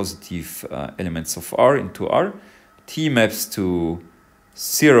from the positive elements of R into R. T maps to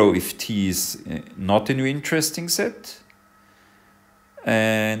 0 if T is not in the interesting set,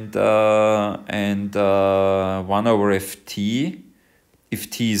 and 1 over ft if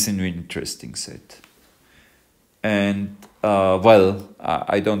T is in the interesting set. And well,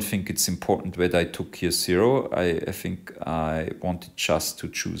 I don't think it's important whether I took here 0. I think I wanted just to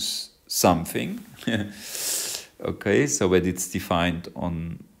choose something. Okay, so that it's defined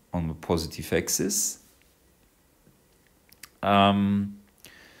on the positive axis.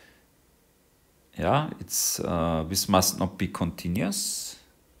 Yeah, it's this must not be continuous.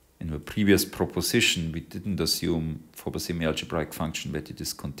 In the previous proposition, we didn't assume for the semi-algebraic function that it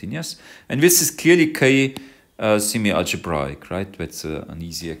is continuous. And this is clearly K semi-algebraic, right? That's an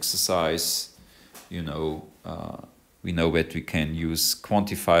easy exercise. You know, we know that we can use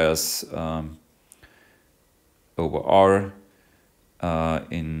quantifiers over R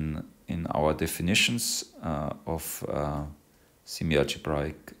in our definitions of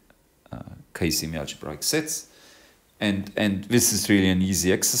semi-algebraic K semi-algebraic sets, and this is really an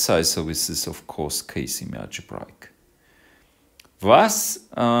easy exercise. So this is of course K semi-algebraic. Thus,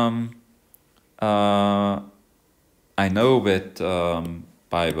 I know that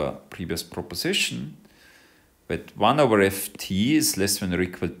by the previous proposition that 1 over ft is less than or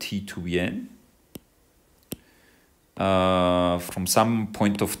equal t to the n from some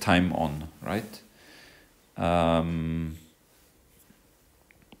point of time on, right?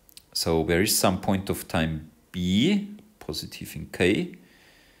 So there is some point of time b, positive in K,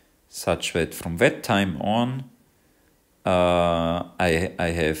 such that from that time on, I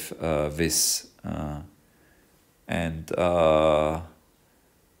have this and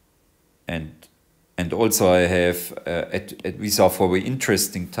also I have these are for the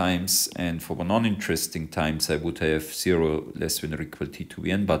interesting times, and for the non-interesting times I would have 0 less than or equal t to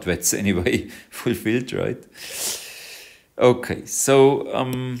the n, but that's anyway fulfilled, right? Okay, so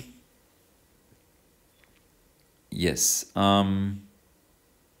yes,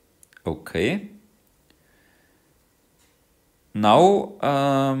 okay. Now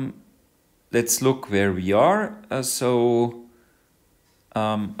let's look where we are.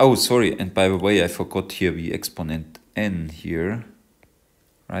 Oh, sorry, and by the way, I forgot here the exponent n here,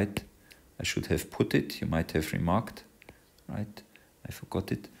 right? I should have put it, you might have remarked, right? I forgot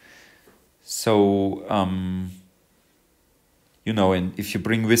it. So, you know, and if you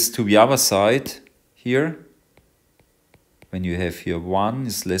bring this to the other side here, when you have here 1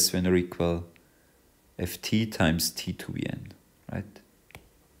 is less than or equal ft times t to the n, right?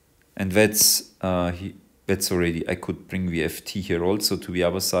 And that's already, I could bring the ft here also to the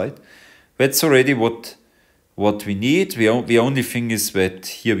other side. That's already what we need. The only thing is that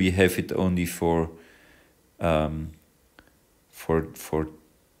here we have it only for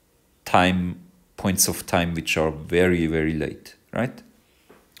time, points of time which are very, very late, right?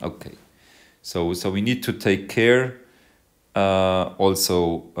 Okay, so we need to take care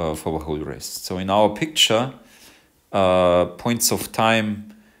also for the whole rest. So in our picture, points of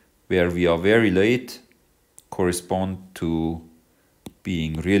time where we are very late correspond to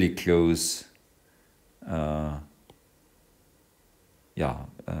being really close. I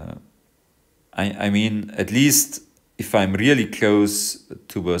mean, at least if I'm really close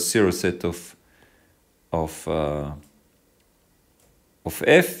to the 0 set of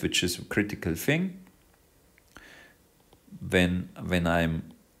f, which is a critical thing, when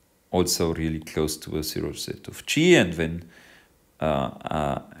I'm also really close to a 0 set of g, and when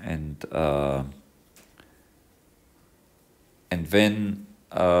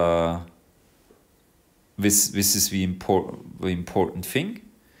this is the important thing.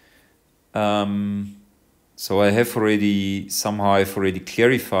 So I've already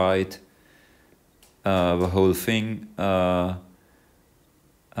clarified the whole thing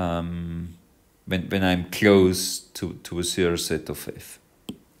when I'm close to a 0 set of f,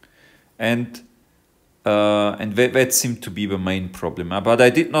 and that seemed to be the main problem. But I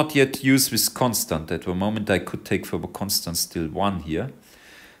did not yet use this constant. At the moment I could take for the constant still 1 here,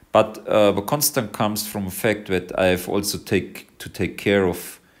 but the constant comes from the fact that I have also to take care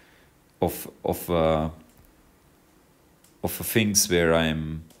of things where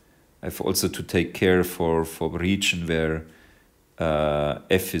I've also to take care for the region where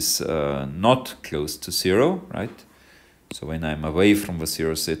f is not close to 0, right? So when I'm away from the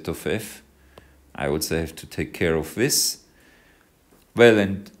 0 set of f, I also have to take care of this. Well,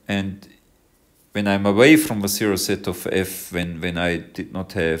 and when I'm away from the 0 set of f, when I did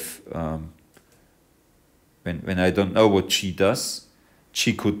not have, when I don't know what g does,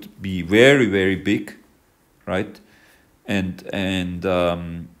 g could be very, very big, right? And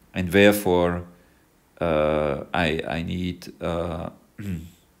therefore I need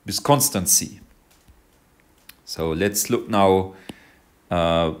this constancy. So let's look now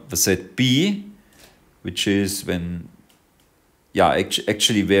the set B, which is when,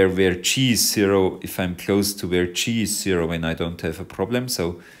 actually where g is 0, if I'm close to where g is 0, when I don't have a problem.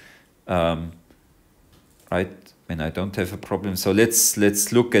 So right, when I don't have a problem. So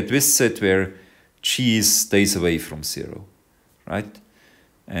let's look at this set where g stays away from 0, right?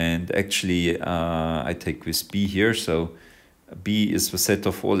 And actually I take this B here, so B is the set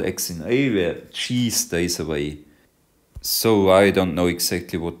of all x in A where g stays away. So I don't know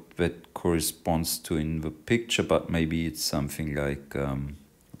exactly what that corresponds to in the picture, but maybe it's something like,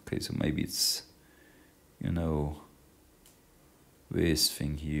 okay, so maybe it's, you know, this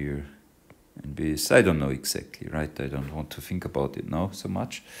thing here and this, I don't know exactly, right? I don't want to think about it now so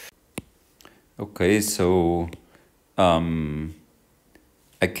much. Okay, so I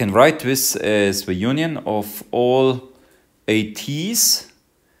can write this as the union of all ATs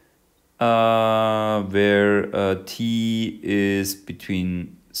where t is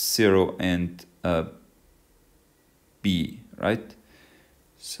between 0 and b, right?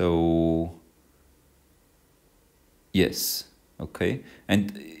 So yes, okay,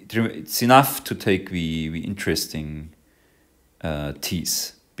 and it's enough to take the interesting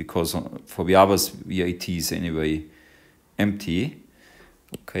t's, because for the others the AT is anyway empty.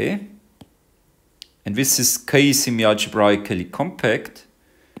 Okay, and this is K semialgebraically compact.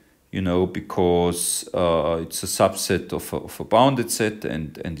 you know, because it's a subset of a bounded set,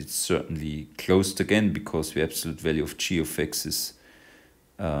 and it's certainly closed again because the absolute value of g of x is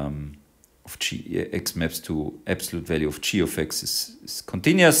x maps to absolute value of g of x is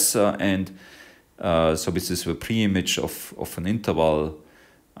continuous, and so this is the pre-image of an interval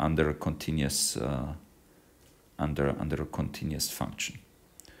under a continuous under a continuous function.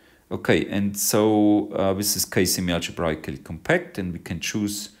 Okay, and so this is k-semialgebraically compact, and we can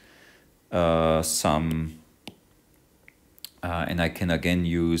choose some, and I can again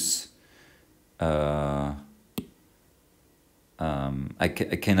use I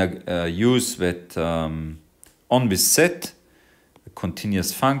can use that on this set, a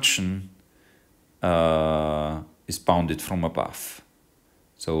continuous function is bounded from above.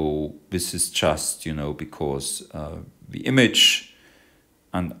 So this is just, you know, because the image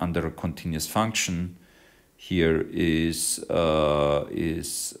under a continuous function here is under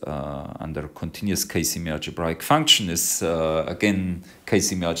a continuous k-semialgebraic function is again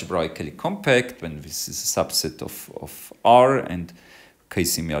k-semialgebraically compact when this is a subset of R, and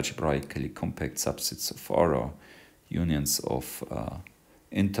k-semialgebraically compact subsets of R are unions of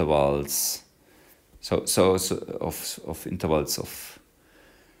intervals. So of intervals of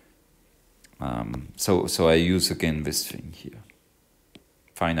so I use again this thing here,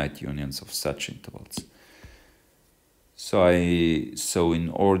 finite unions of such intervals. So in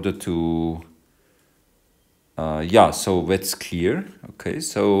order to so that's clear. Okay,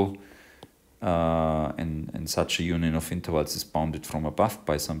 so and such a union of intervals is bounded from above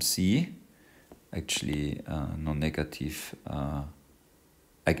by some c, actually non-negative.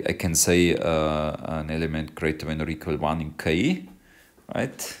 I can say an element greater than or equal 1 in k,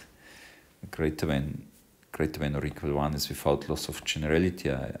 right? Greater than or equal 1 is without loss of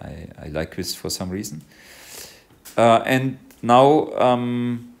generality. I like this for some reason. And now,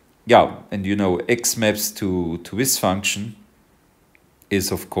 and you know, x maps to this function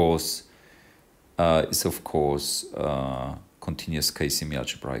is of course continuous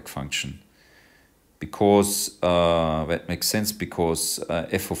k-semialgebraic function, because that makes sense, because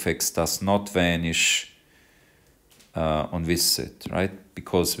f of x does not vanish on this set, right?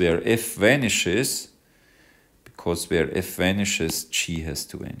 Because where f vanishes, g has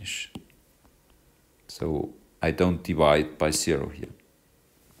to vanish. So I don't divide by 0 here.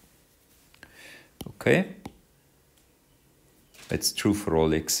 Okay, that's true for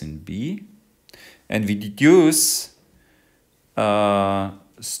all x in B, and we deduce star.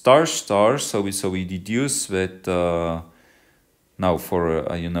 So we deduce that now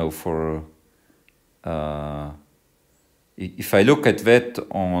for if I look at that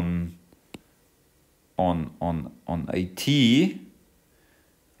on AT,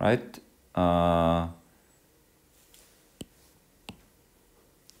 right?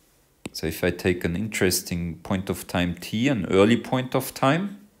 So if I take an interesting point of time t, an early point of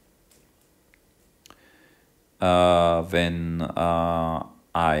time, when I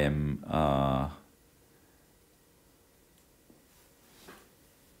am,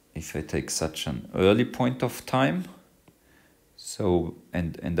 if I take such an early point of time, so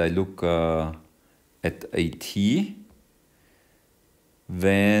and I look at AT,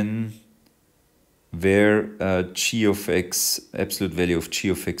 then where g of x, absolute value of g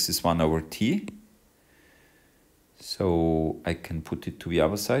of x is 1 over t. So I can put it to the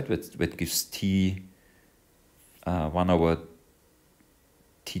other side. That gives t 1 over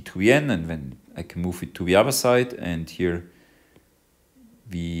t to the n, and then I can move it to the other side. And here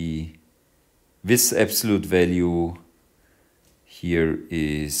this absolute value here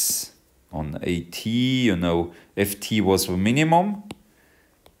is on AT, you know, ft was the minimum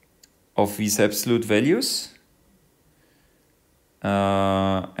of these absolute values,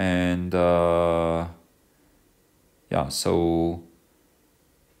 so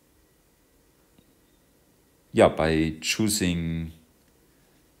by choosing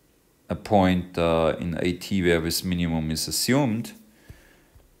a point in AT where this minimum is assumed,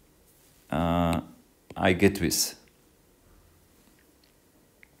 I get this.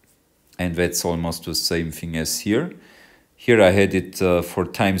 And that's almost the same thing as here. Here I had it 4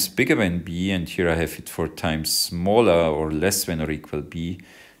 times bigger than b, and here I have it 4 times smaller or less than or equal b.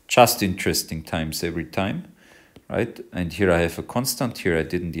 Just interesting times every time, right? And here I have a constant. Here I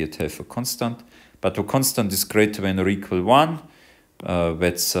didn't yet have a constant, but the constant is greater than or equal 1.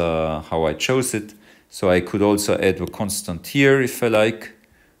 That's how I chose it. So I could also add a constant here if I like,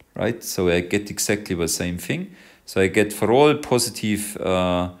 right? So I get exactly the same thing. So I get for all positive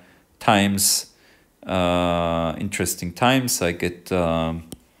times, interesting times, I get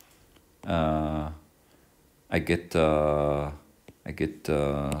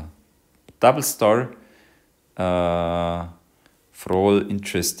double star for all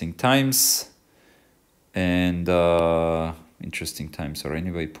interesting times, and interesting times are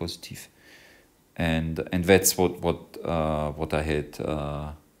anyway positive, and that's what I had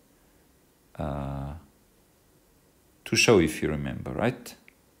to show, if you remember, right?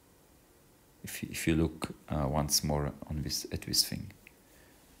 If you look once more on this at this thing.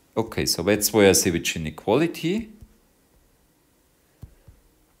 Okay, so that's Łojasiewicz inequality.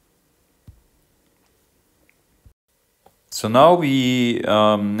 So now we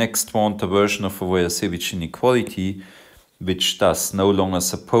next want a version of a Łojasiewicz inequality which does no longer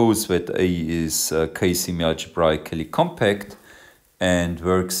suppose that A is K semialgebraically compact, and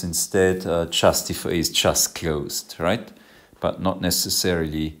works instead just if A is just closed, right? But not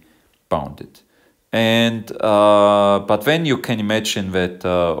necessarily bounded. And but then you can imagine that,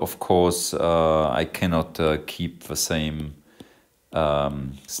 of course, I cannot keep the same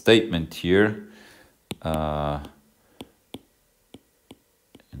statement here.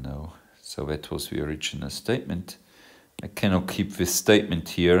 So that was the original statement. I cannot keep this statement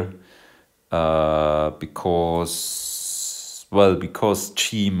here because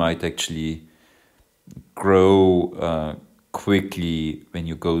G might actually grow quickly when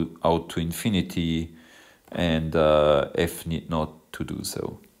you go out to infinity, and F need not to do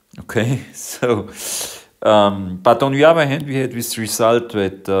so. Okay, so but on the other hand, we had this result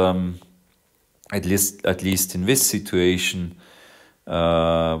that at least in this situation,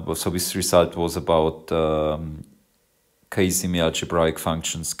 so this result was about K semialgebraic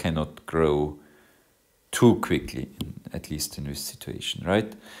functions cannot grow too quickly, at least in this situation,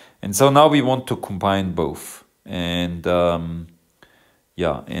 right? And so now we want to combine both, and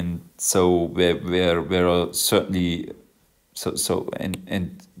yeah, and so there are certainly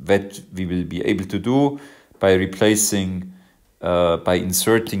and that we will be able to do by replacing by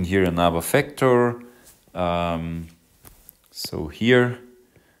inserting here another factor. So here,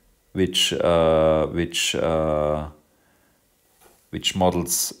 which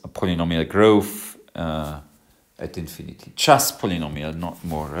models a polynomial growth at infinity, just polynomial, not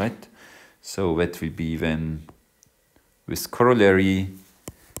more, right? So that will be then with corollary,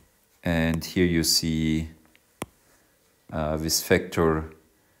 and here you see this factor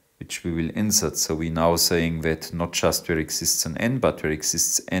which we will insert. So we now saying that not just there exists an n, but there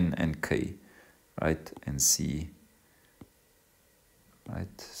exists n and k, right, and c.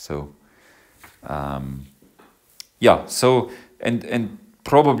 Right, so yeah, so and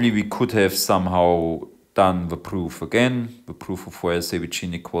probably we could have somehow done the proof again, the proof of Łojasiewicz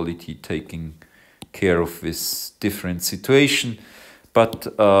inequality, taking care of this different situation, but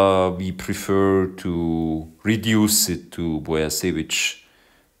we prefer to reduce it to Łojasiewicz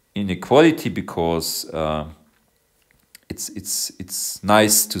inequality because it's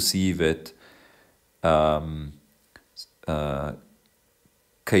nice to see that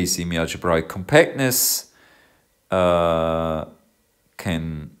K semialgebraic compactness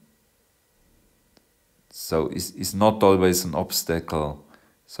is not always an obstacle.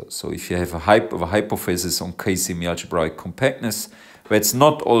 So if you have a hypothesis on K semialgebraic compactness, that's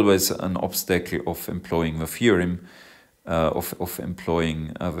not always an obstacle of employing the theorem, of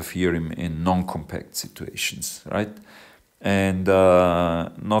employing the theorem in non-compact situations, right? And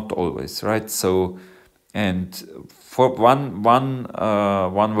not always, right? So, and for one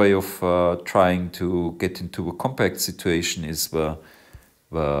way of trying to get into a compact situation is the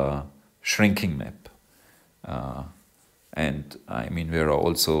shrinking map. And I mean, there are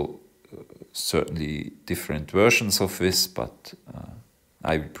also certainly different versions of this, but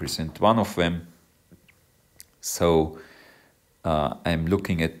I will present one of them. So I'm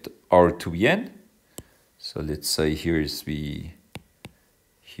looking at R to the n. So let's say here is the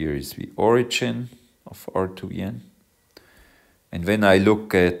origin of R to the n. And when I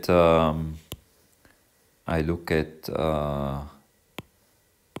look at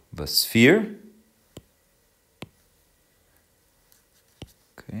the sphere.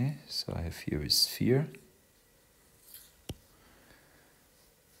 Okay, so I have here a sphere.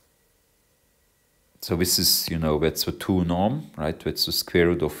 So this is, you know, that's the 2 norm, right? That's the square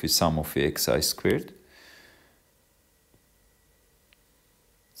root of the sum of the xi squared.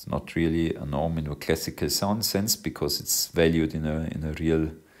 It's not really a norm in the classical sense because it's valued in a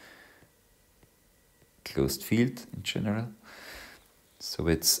real closed field in general. So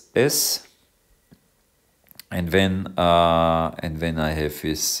it's S. And then I have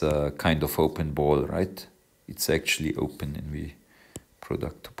this kind of open ball, right? It's actually open in the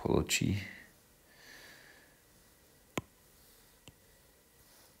product topology.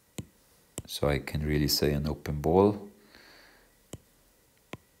 So I can really say an open ball.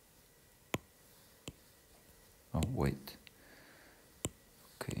 wait.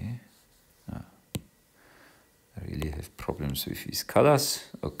 Okay. I really have problems with these colors.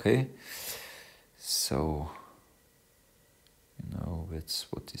 Okay. So, that's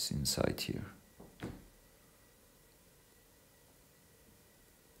what is inside here.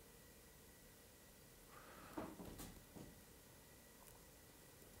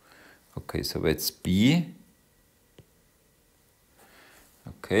 Okay, so that's B.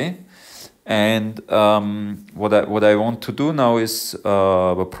 Okay, and what I want to do now is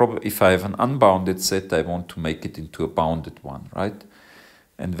if I have an unbounded set, I want to make it into a bounded one, right?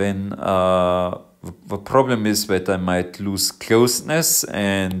 And then the problem is that I might lose closeness,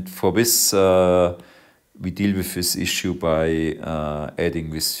 and for this we deal with this issue by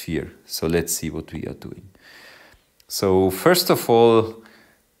adding this sphere. So let's see what we are doing. So first of all,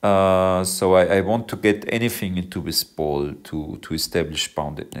 so I want to get anything into this ball to establish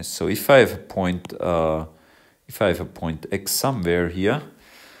boundedness. So if I have a point x somewhere here,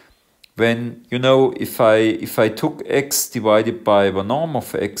 then if I took x divided by the norm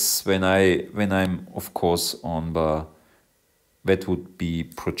of x, when I'm of course on that would be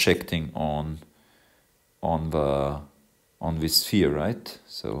projecting on this sphere, right?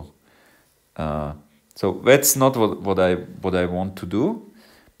 So that's not what I want to do.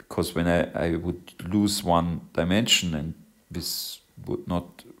 Because when I would lose one dimension, and this would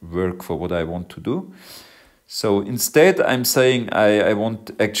not work for what I want to do. So instead, I'm saying I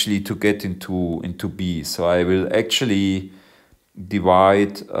want actually to get into B. So I will actually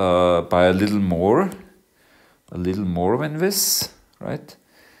divide by a little more than this, right?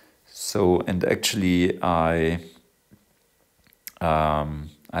 So, and actually I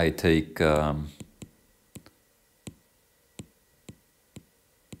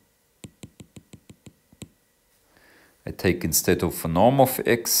take instead of a norm of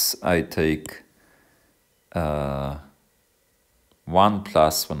x, I take 1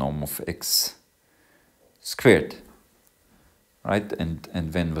 plus the norm of x squared, right? And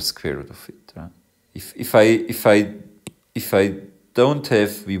then the square root of it. Right? If I don't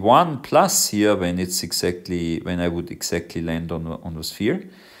have the 1 plus here, then I would exactly land on the sphere.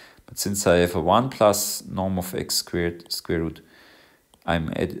 But since I have a 1 plus norm of x squared square root,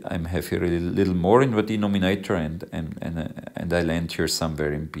 I'm have here a little more in the denominator, and I land here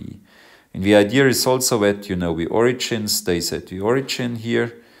somewhere in B. And the idea is also that the origin stays at the origin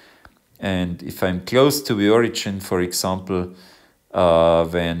here, and if I'm close to the origin, for example,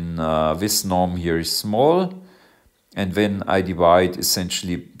 then this norm here is small, and then I divide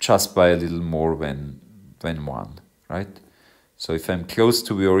essentially just by a little more than 1, right? So if I'm close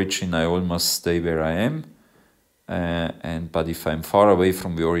to the origin, I almost stay where I am. But if I'm far away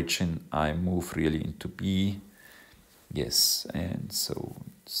from the origin, I move really into B. Yes, and so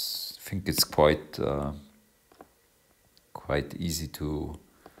I think it's quite easy to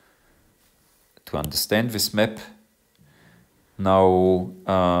understand this map. Now,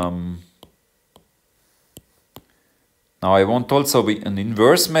 now I want also an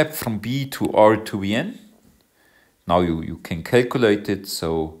inverse map from B to R to Vn. Now you can calculate it.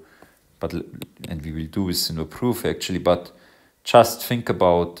 So. And we will do this in a proof actually, but just think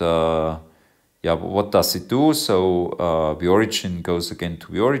about, what does it do? So the origin goes again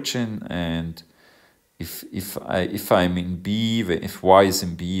to the origin, and if I'm in B, if y is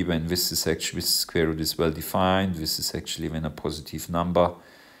in B, then this square root is well defined. This is actually then a positive number,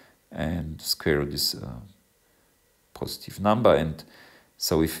 and square root is a positive number. And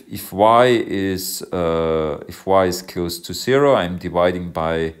so if y is close to 0, I'm dividing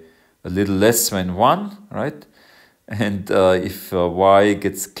by a little less than 1, right? And if y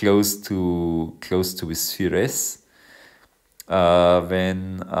gets close to the sphere S,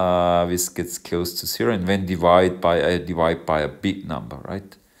 then this gets close to 0, and then divide by a big number,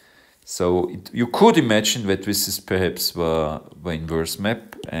 right? So you could imagine that this is perhaps the inverse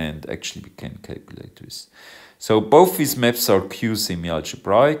map, and actually we can calculate this. So both these maps are Q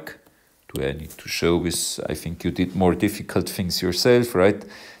semi-algebraic. Do I need to show this? I think you did more difficult things yourself, right?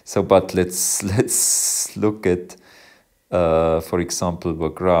 So, but let's look at, for example, the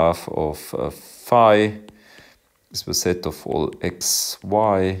graph of phi is the set of all x,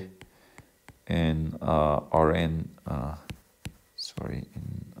 y in Rn.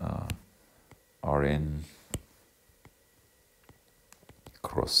 Rn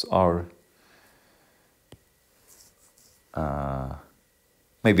cross R.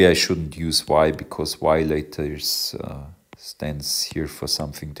 Maybe I shouldn't use y because y later stands here for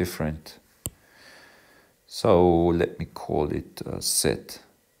something different. So let me call it set.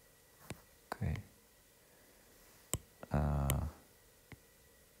 Okay.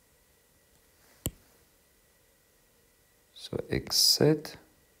 So xz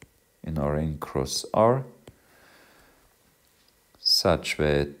in Rn cross R, such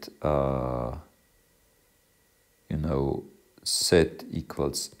that you know, z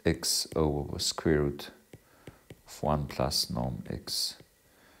equals x over square root of 1 plus norm x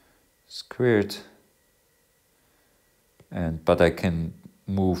squared. But I can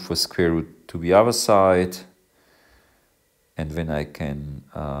move the square root to the other side, and then I can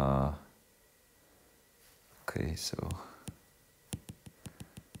okay, so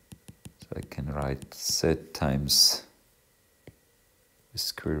I can write z times the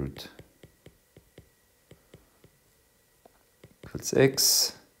square root equals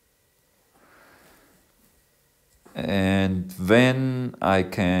x, and then I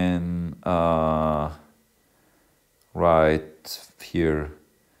can write here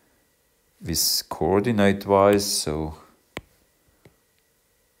this coordinate wise, so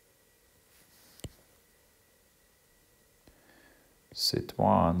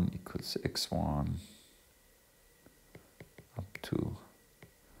z1 equals x1 up to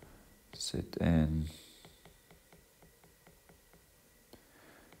zn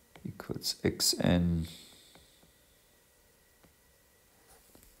equals xn,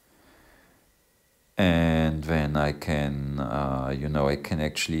 and then I can, you know, I can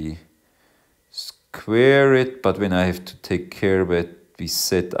actually square it, but when I have to take care that we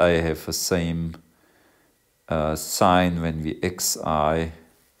set I have the same sign when we xi.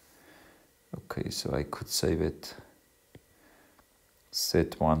 Okay, so I could say that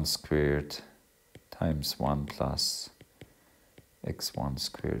z1 squared times 1 plus x1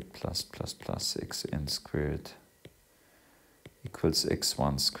 squared plus xn squared equals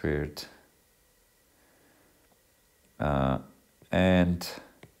x1 squared, and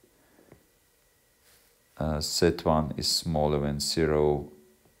z1 is smaller than 0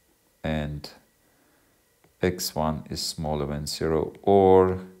 and x1 is smaller than 0,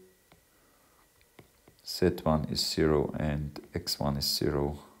 or z1 is 0 and x1 is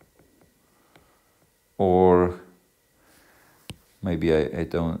 0, or maybe I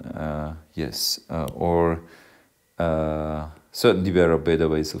don't, yes, or certainly there are better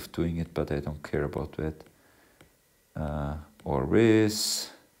ways of doing it, but I don't care about that, or this,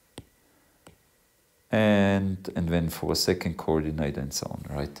 and then for a second coordinate and so on,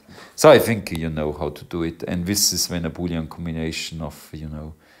 right? So I think you know how to do it, and this is when a Boolean combination of, you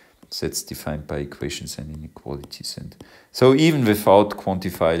know, sets defined by equations and inequalities, and so even without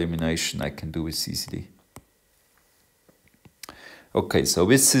quantify elimination I can do this easily. Okay, so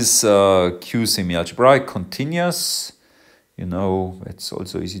this is Q semi-algebraic continuous, you know, it's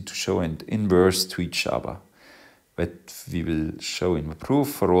also easy to show, and inverse to each other, that we will show in the proof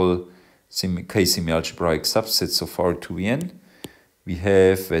for all K semi-algebraic subsets of R to the n. We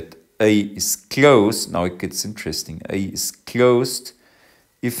have that A is closed, now it gets interesting, A is closed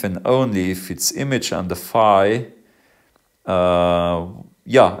if and only if its image under phi,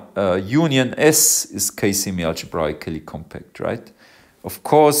 union S is K semi-algebraically compact, right? Of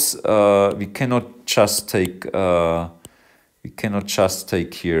course, we cannot just take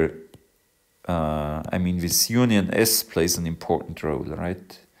here. I mean, this union S plays an important role,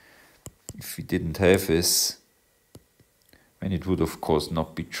 right? If we didn't have this, then it would of course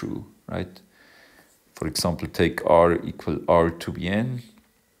not be true, right? For example, take R equal R to the n,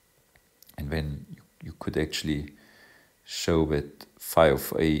 and then you could actually show that phi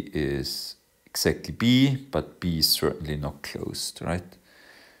of A is exactly B, but B is certainly not closed, right?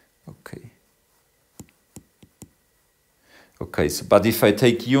 Okay. Okay, so but if I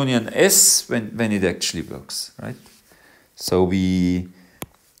take union S, then it actually works, right? So we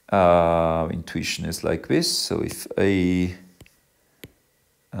intuition is like this. So if A,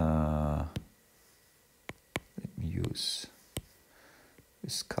 let me use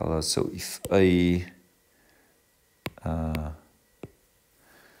this color. So if A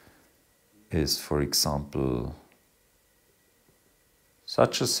is, for example,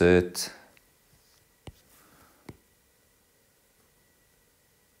 such a set,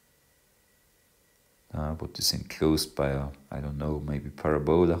 what is enclosed by a, I don't know, maybe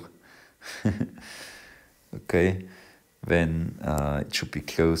parabola. Okay, then it should be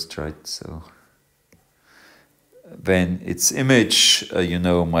closed, right? So then its image, you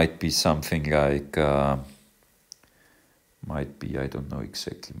know, might be something like, might be, I don't know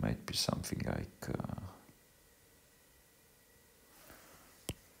exactly, might be something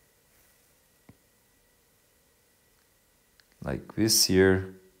like this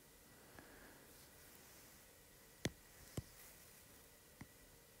here.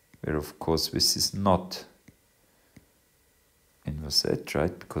 Where of course this is not in the set,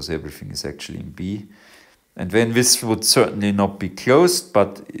 right? Because everything is actually in B. And then this would certainly not be closed,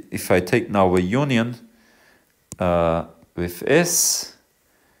 but if I take now a union with S,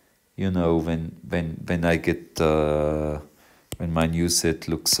 you know, when I get when my new set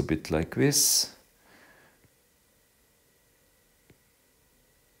looks a bit like this.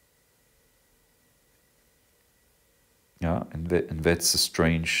 Yeah, and that's a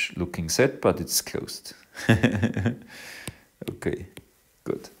strange looking set, but it's closed. Okay,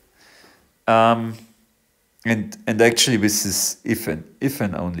 good. And actually this is if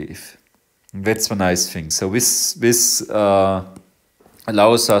and only if. And that's a nice thing. So this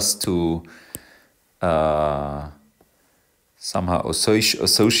allows us to somehow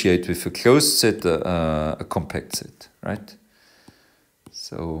associate with a closed set a compact set, right?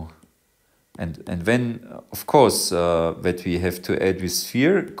 So and then of course that we have to add with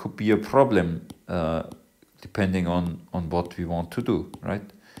sphere could be a problem depending on what we want to do,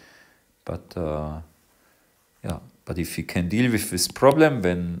 right? But yeah, but if we can deal with this problem,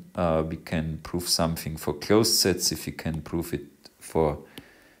 then we can prove something for closed sets if we can prove it for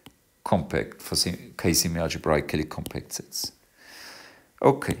compact, for k-semialgebraically compact sets.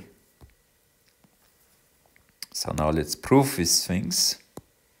 Okay. So now let's prove these things.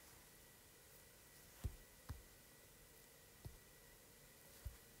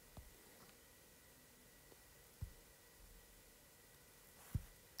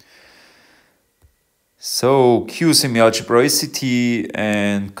 So Q semialgebraicity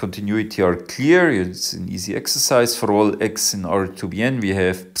and continuity are clear. It's an easy exercise. For all x in R to the n, we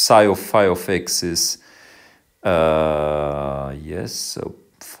have psi of phi of x is yes, so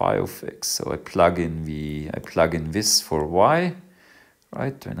phi of x. So I plug in this for y,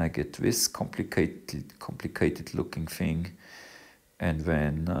 right? When I get this complicated looking thing, and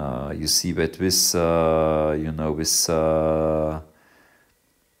then you see that this you know, this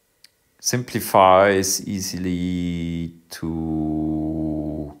simplifies easily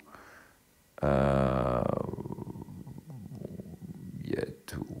to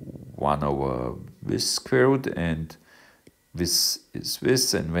to 1 over this square root, and this is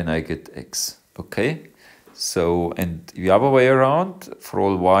this, and when I get x. Okay, so and the other way around for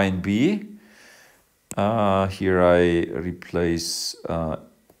all y and b, here I replace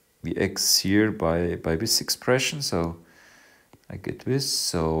the x here by this expression, so I get this.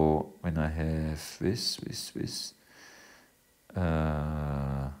 So when I have this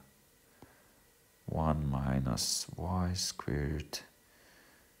 1 minus y squared,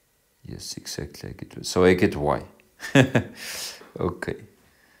 yes, exactly, I get this. So I get y. Okay.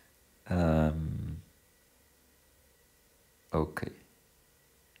 Okay.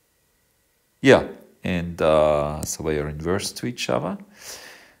 Yeah, and so they are inverse to each other.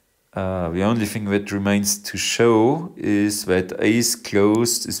 The only thing that remains to show is that A is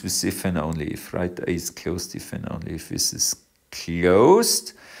closed is with if and only if, right? A is closed if and only if. This is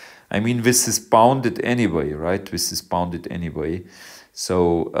closed. I mean, this is bounded anyway, right? This is bounded anyway.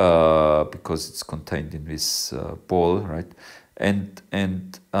 So, because it's contained in this ball, right? And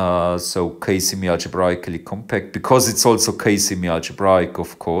so k-semialgebraically compact, because it's also k-semialgebraic,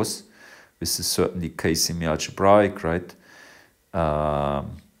 of course. This is certainly k-semialgebraic, right?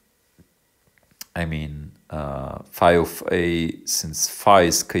 I mean, phi of A, since phi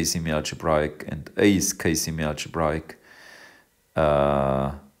is k-semialgebraic and A is k-semialgebraic,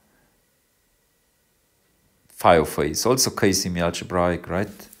 phi of A is also k-semialgebraic,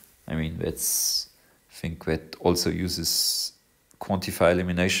 right? I mean, that's, I think that also uses quantify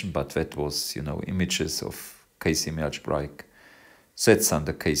elimination, but that was, you know, images of k-semialgebraic sets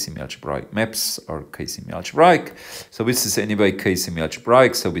under k-semialgebraic maps are k-semialgebraic. So this is anyway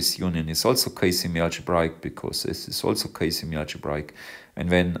k-semialgebraic. So this union is also k-semialgebraic because this is also k-semialgebraic. And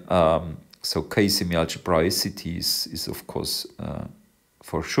then, so k-semialgebraicity is of course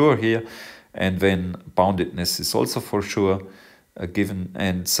for sure here. And then boundedness is also for sure given.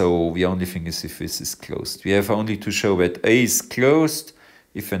 And so the only thing is if this is closed. We have only to show that A is closed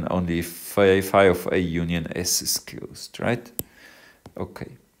if and only if phi of A union S is closed, right?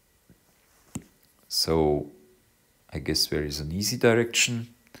 Okay, so I guess there is an easy direction.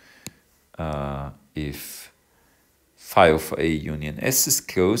 If phi of A union S is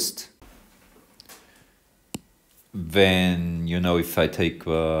closed, then, you know, if I take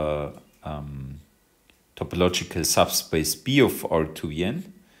the topological subspace B of R to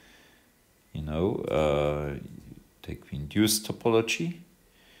n, you know, take the induced topology.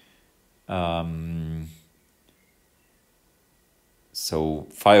 So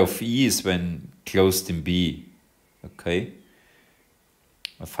phi of E is when closed in B, okay?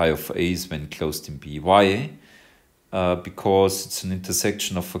 Phi of A is when closed in B. Why? Because it's an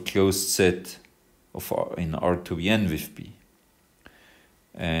intersection of a closed set of R, in R2n with B.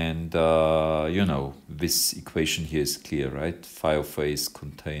 And you know, this equation here is clear, right? Phi of A is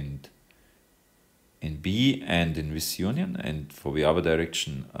contained in B and in this union. And for the other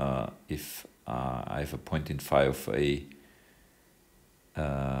direction, if I have a point in phi of A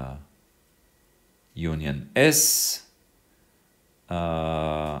union S,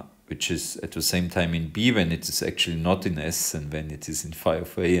 which is at the same time in B when it is actually not in S and when it is in phi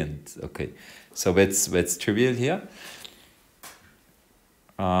of A. And okay, so that's trivial here.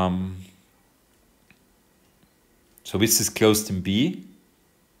 So this is closed in B,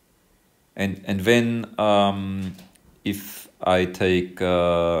 and then if I take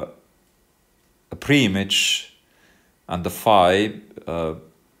a pre-image under phi,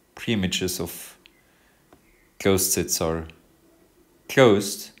 pre-images of closed sets are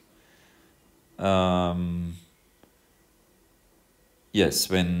closed. Yes,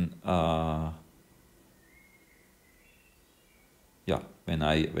 when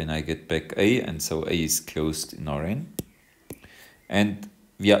when I get back A, and so A is closed in Rn. And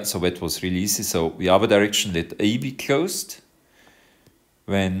yeah, so that was really easy. So the other direction, let A be closed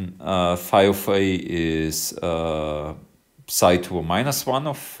when phi of A is psi to a minus 1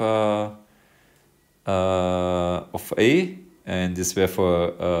 of A, and is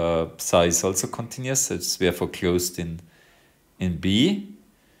therefore psi is also continuous. So it's therefore closed in B.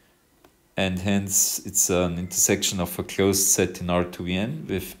 And hence it's an intersection of a closed set in R2n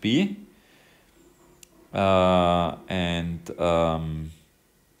with B.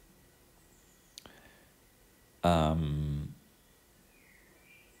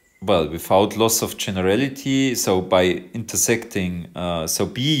 Well, without loss of generality, so by intersecting, so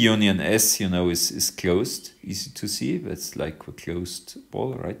B union S, you know, is closed, easy to see. That's like a closed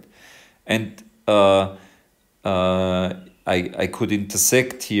ball, right? And I could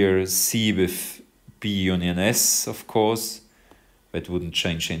intersect here C with B union S, of course. That wouldn't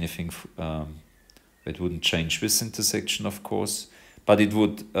change anything. That wouldn't change this intersection, of course. But it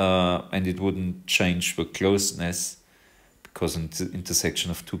would, and it wouldn't change the closedness, because an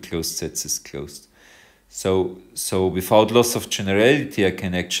intersection of two closed sets is closed. So without loss of generality, I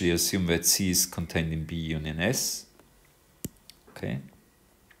can actually assume that C is contained in B union S. Okay.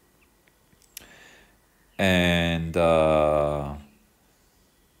 And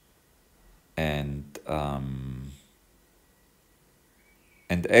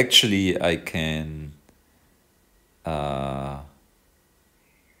actually I can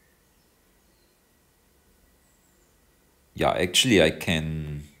actually I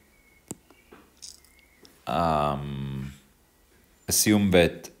can assume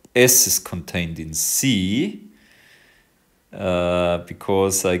that S is contained in C,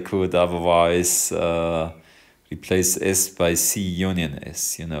 because I could otherwise replace S by C union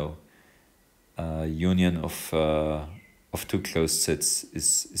S, you know. Union of two closed sets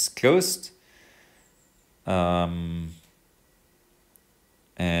is closed.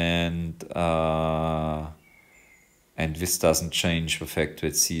 And this doesn't change the fact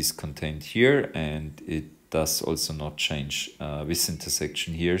that C is contained here, and it does also not change this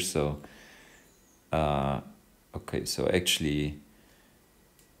intersection here. So okay, so actually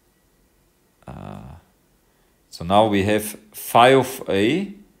so now we have phi of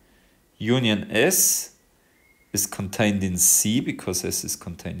A union S is contained in C, because S is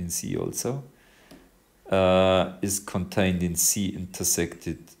contained in C also, is contained in C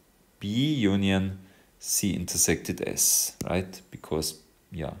intersected B union C intersected S, right? Because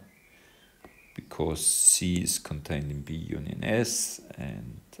C is contained in B union S,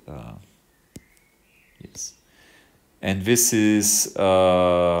 and yes, and this is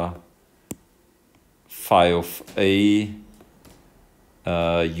phi of A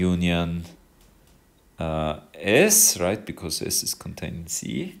union S, right? Because S is contained in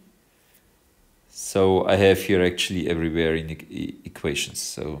C. So I have here actually everywhere in equations,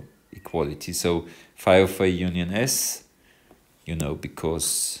 so equality. So phi of A union S, you know,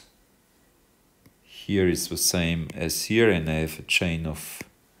 because here is the same as here, and I have a chain of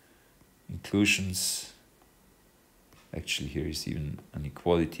inclusions. Actually, here is even an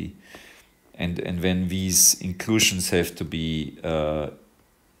equality. And when these inclusions have to be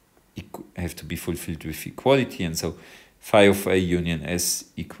fulfilled with equality, and so phi of A union S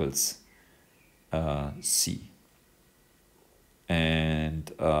equals C,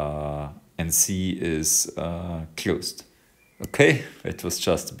 and C is closed. Okay, it was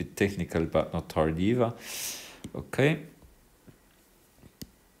just a bit technical, but not hard either. Okay.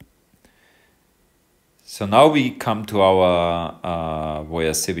 So now we come to our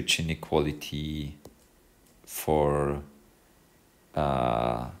Łojasiewicz inequality for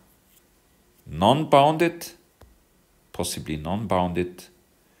non-bounded, possibly non-bounded,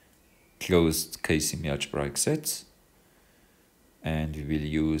 closed k-semialgebraic sets, and we will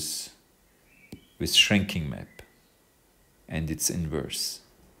use with shrinking map and its inverse.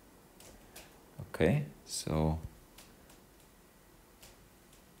 Okay, so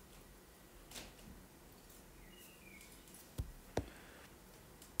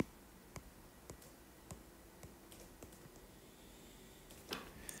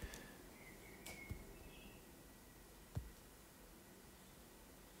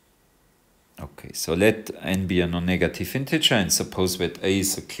so let n be a non-negative integer, and suppose that a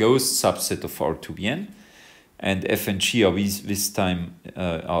is a closed subset of R to Bn, and f and g are this time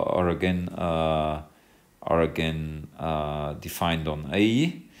are again defined on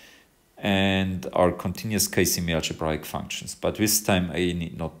a, and are continuous k-semialgebraic functions. But this time a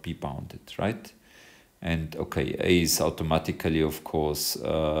need not be bounded, right? And okay, a is automatically, of course,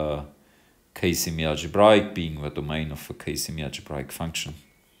 k-semialgebraic, being the domain of a k-semialgebraic function.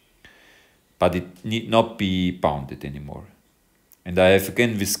 But it need not be bounded anymore. And I have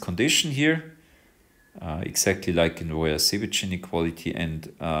again this condition here, exactly like in the Łojasiewicz inequality,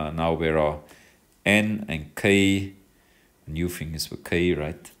 and now there are n and k, a new thing is the k,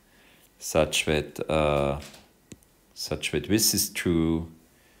 right? Such that this is true,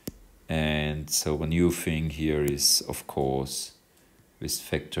 and so a new thing here is, of course, this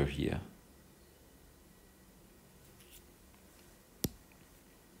factor here.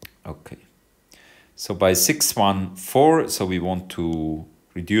 Okay. So by 614, so we want to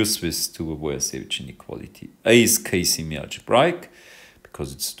reduce this to a Łojasiewicz inequality. A is k-semialgebraic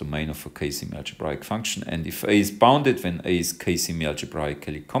because it's the domain of a k-semialgebraic function, and if A is bounded, then A is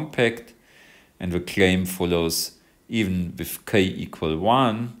k-semialgebraically compact, and the claim follows even with k equal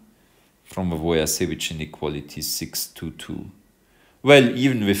 1 from a Łojasiewicz inequality 622. Well,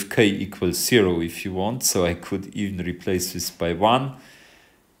 even with k equals 0 if you want, so I could even replace this by 1.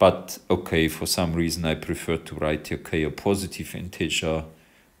 But okay, for some reason I prefer to write here k a positive integer.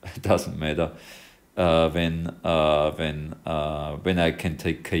 It doesn't matter. When I can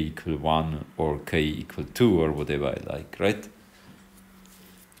take k equal 1 or k equal 2 or whatever I like, right?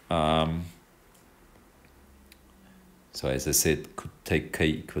 So as I said, could take k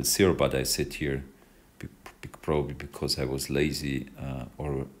equals 0, but I said here probably because I was lazy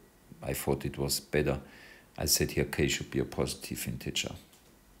or I thought it was better. I said here k should be a positive integer.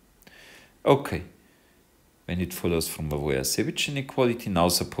 Okay, when it follows from a Łojasiewicz inequality, now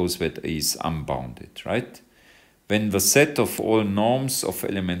suppose that A is unbounded, right? When the set of all norms of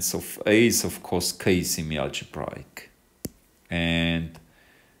elements of A is, of course, k-semialgebraic. And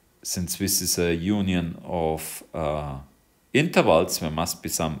since this is a union of intervals, there must be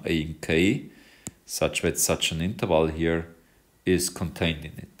some A in k, such that such an interval here is contained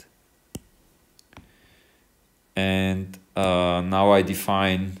in it. And now I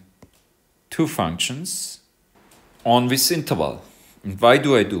define two functions on this interval. And why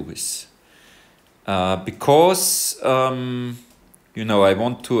do I do this? Because, you know, I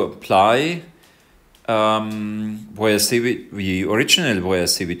want to apply the original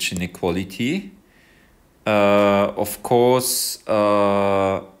Łojasiewicz inequality, of course,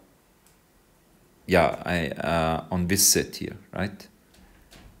 on this set here, right?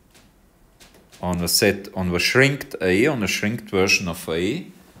 On the set, on the shrinked A, on the shrinked version of A,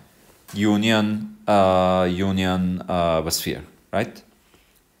 union the sphere, right?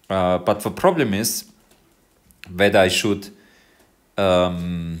 But the problem is that I should,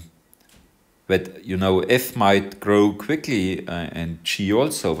 that, you know, F might grow quickly and G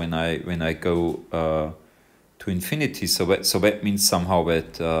also when I go to infinity. So that means somehow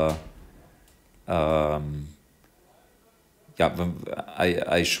that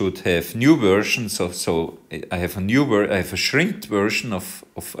I should have new versions of, so I have a shrinked version of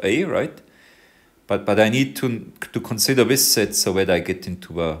A, right? But I need to consider this set so that I get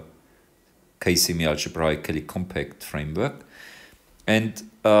into a k-semialgebraically compact framework. And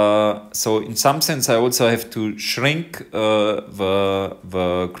so in some sense I also have to shrink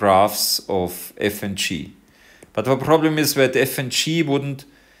the graphs of F and G. But the problem is that F and G wouldn't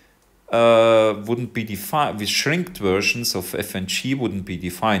be defined, the shrinked versions of F and G wouldn't be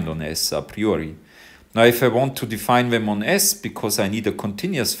defined on S a priori. Now if I want to define them on S because I need a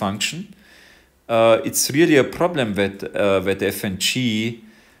continuous function, it's really a problem that F and G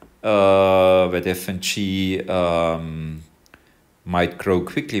might grow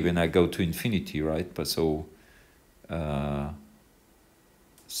quickly when I go to infinity, right? But so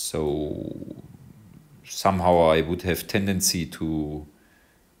somehow I would have tendency to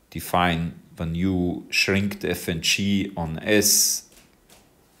define the new shrinked F and G on S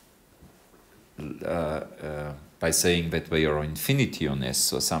by saying that they are infinity on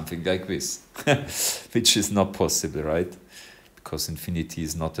S or something like this, which is not possible, right? Because infinity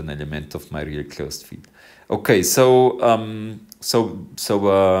is not an element of my real closed field. Okay, so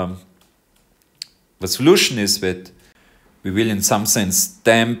the solution is that we will in some sense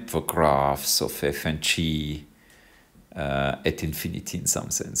damp the graphs of f and g at infinity in some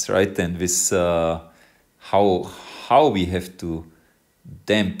sense, right? And this how we have to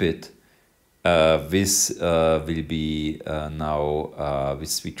damp it, this will be now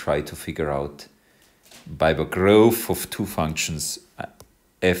this we try to figure out by the growth of two functions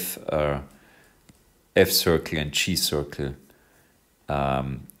f circle and g circle.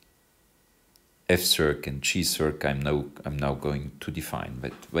 F circ and G circ I'm now going to define,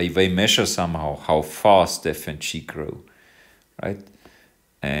 but they measure somehow how fast F and G grow, right?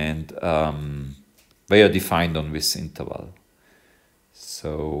 And they are defined on this interval.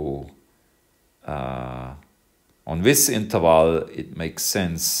 So on this interval, it makes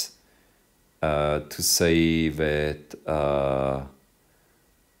sense to say that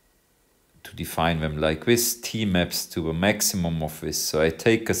to define them like this: T maps to the maximum of this. So I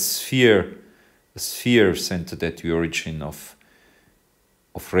take a sphere centered at the origin of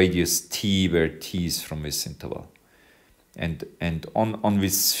radius t, where t is from this interval, and on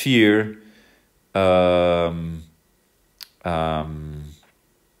this sphere, on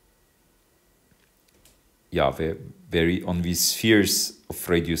these spheres of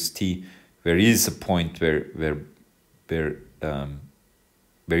radius t, there is a point where there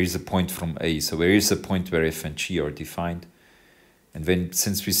is a point from A. So there is a point where f and g are defined. And then,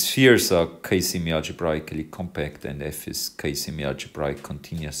 since these spheres are k-semialgebraically compact and f is k-semialgebraic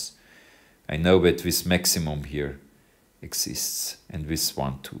continuous, I know that this maximum here exists, and this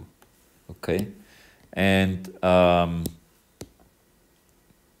one too. Okay? And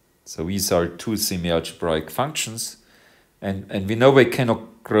so these are two semialgebraic functions, and we know they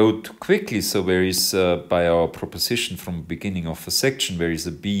cannot grow too quickly, so there is, by our proposition from the beginning of the section, there is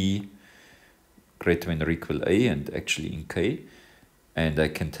a b greater than or equal a, and actually in k. And I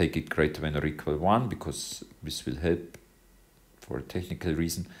can take it greater than or equal 1, because this will help for a technical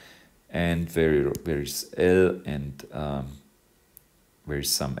reason. And there is L, and there is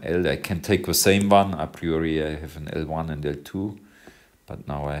some L. I can take the same one. A priori, I have an L1 and L2, but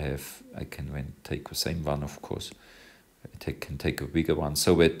now I can then take the same one, of course. I can take a bigger one.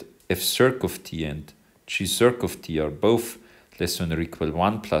 So that f circ of t and g circ of t are both less than or equal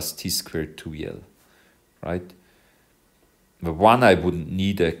 1 plus t squared 2L, right? The one I wouldn't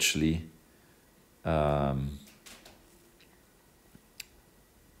need actually. By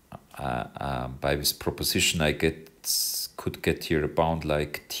this proposition, I could get here a bound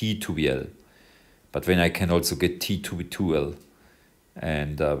like t to the L, but then I can also get t to the 2L,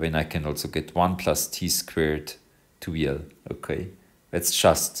 and then I can also get 1 plus t squared to the L. Okay, that's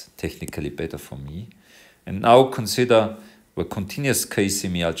just technically better for me. And now consider the continuous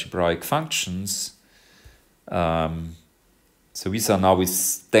k-semialgebraic functions. So these are now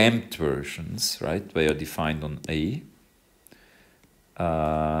with damped versions, right? They are defined on A.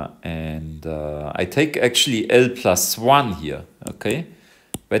 I take actually L plus 1 here, okay?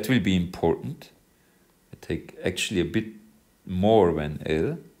 That will be important. I take actually a bit more than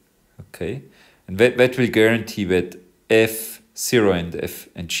L, okay? And that will guarantee that F0 and F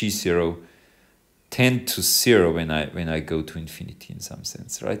and G0 tend to 0 when I go to infinity in some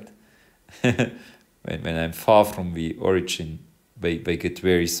sense, right? When I'm far from the origin, they get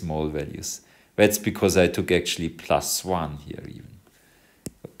very small values. That's because I took actually plus 1 here even.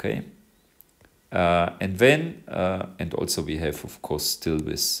 Okay. And then, and also we have, of course, still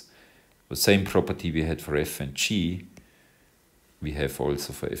this the same property we had for f and g. We have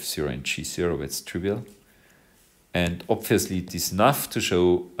also for f0 and g0, that's trivial. And obviously it is enough to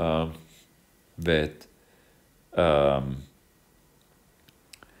show that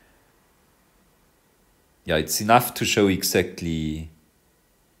it's enough to show exactly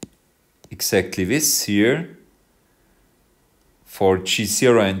this here for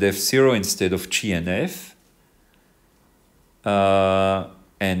G0 and F0 instead of G and F.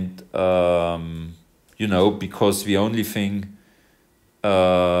 You know, because the only thing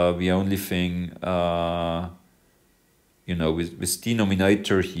you know, with this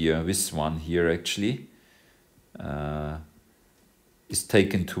denominator here, this one here actually, is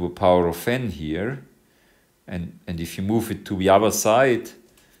taken to a power of n here. And if you move it to the other side,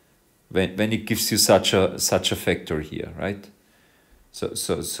 then it gives you such a factor here, right?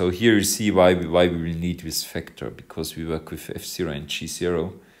 So here you see why we will need this factor, because we work with f0 and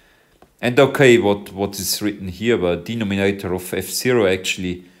g0. And okay, what is written here, the denominator of f0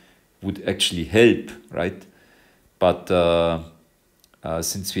 actually would actually help, right? But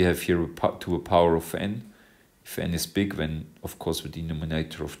since we have here to a power of n, if n is big, then of course the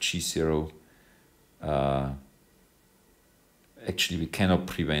denominator of G0, actually we cannot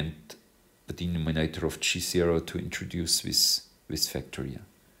prevent the denominator of G0 to introduce this factor here.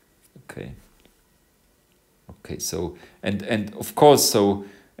 Okay. Okay, so and of course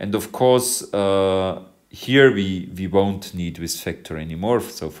here we won't need this factor anymore.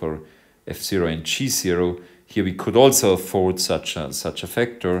 So for f0 and G0, here we could also afford such a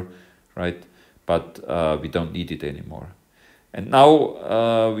factor, right? But we don't need it anymore. And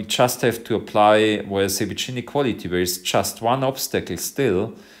now we just have to apply Łojasiewicz inequality. There is just one obstacle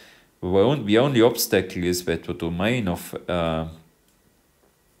still. The only obstacle is that the domain of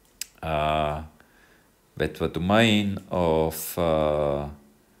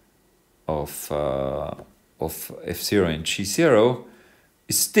f0 and G0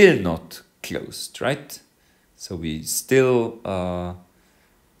 is still not closed, right? So we still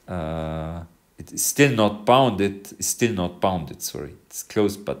it is still not bounded. It's still not bounded. Sorry, it's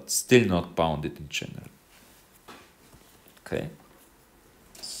closed, but still not bounded in general. Okay.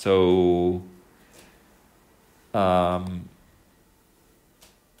 So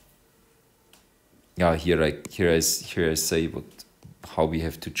yeah, here I say how we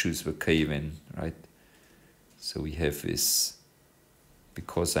have to choose the k then, right? So we have this,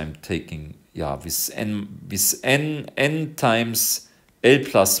 because I'm taking this n times L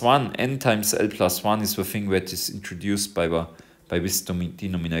plus 1. N times L plus 1 is the thing that is introduced by this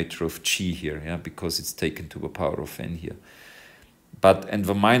denominator of G here, yeah, because it's taken to the power of n here. And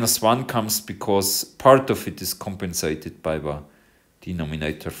the minus 1 comes because part of it is compensated by the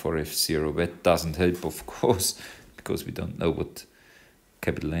denominator for f0. That doesn't help, of course, because we don't know what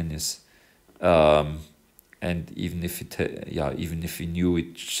capital N is. And even if we knew,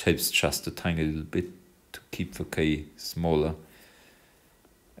 it helps just a tiny little bit to keep the k smaller.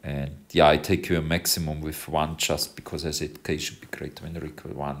 And yeah, I take here a maximum with 1 just because I said k should be greater than or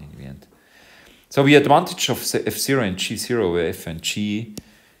equal 1 in the end. So the advantage of f0 and G0 where f and g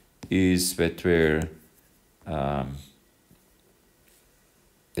is that where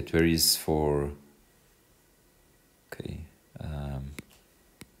it varies for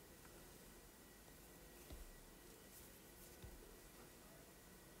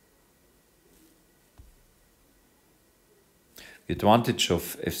the advantage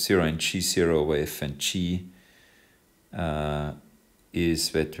of f0 and G0 over f and g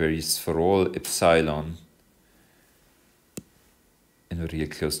is that there is for all epsilon in a real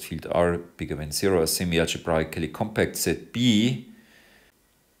closed field R bigger than 0 a semi-algebraically compact set B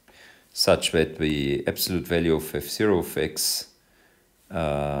such that the absolute value of f0 of x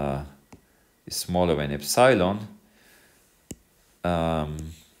is smaller than epsilon,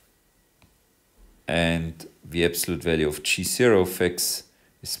 and the absolute value of G0 of x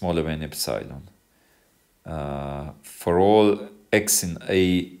is smaller than epsilon for all x in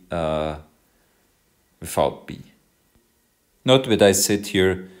A without B. Note that I said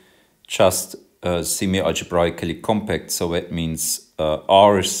here just semi-algebraically compact, so that means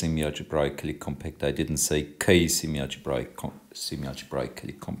R is semi-algebraically compact. I didn't say K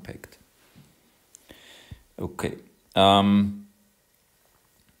semi-algebraically compact. Okay.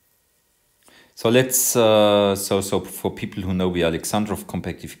 So let's so for people who know the Alexandrov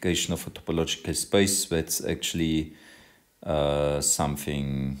compactification of a topological space, that's actually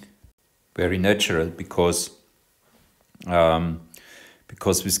something very natural because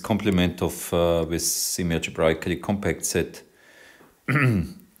this complement of this semi-algebraically compact set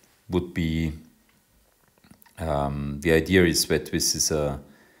would be the idea is that this is a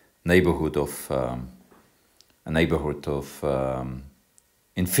neighborhood of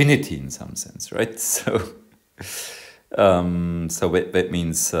infinity in some sense, right? So that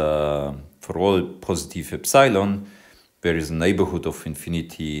means for all positive epsilon there is a neighborhood of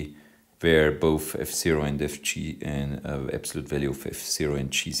infinity where both f0 and fg and absolute value of f0 and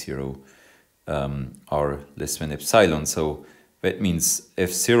g0 are less than epsilon. So that means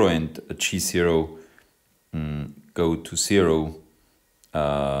f0 and g0 go to 0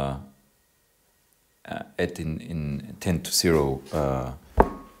 tend to 0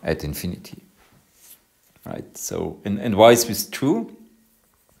 at infinity, right? So and why is this true?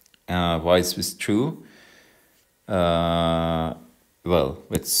 Why is this true? Well,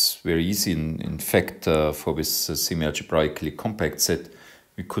 it's very easy. In fact, for this semi-algebraically compact set,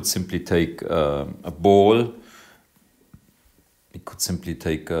 we could simply take a ball. We could simply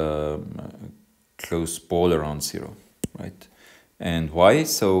take a closed ball around 0, right? And why?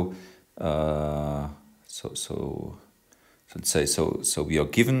 So let's say so we are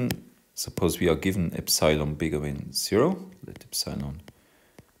given suppose we are given epsilon bigger than 0. Let epsilon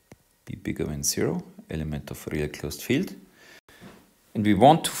be bigger than 0, element of a real closed field. And we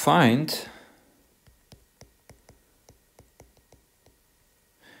want to find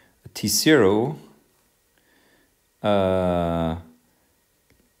a T0, well,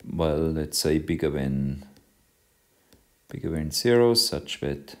 let's say bigger than 0, such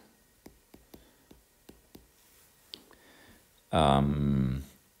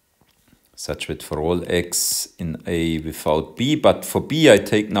that for all x in A without B, but for B I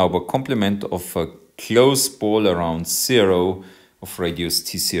take now the complement of a closed ball around 0 of radius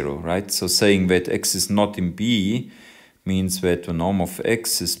T0, right? So saying that x is not in B means that the norm of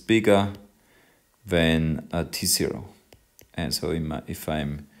x is bigger than T0. And so if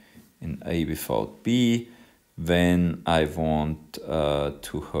I'm in A without B, then I want that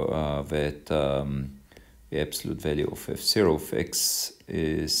the absolute value of f0 of x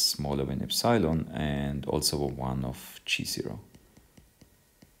is smaller than epsilon, and also the 1 of g0.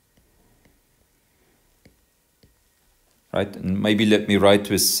 Right, and maybe let me write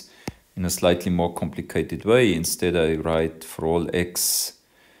this in a slightly more complicated way. Instead I write for all x,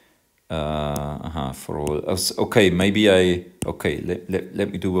 for all, okay, maybe let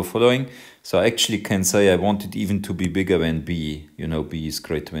me do the following. So I actually can say I want it even to be bigger than b. You know, b is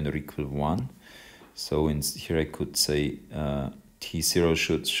greater than or equal 1. So here I could say T0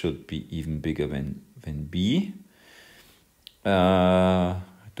 should be even bigger than B.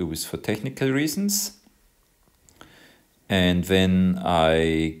 Do this for technical reasons. And then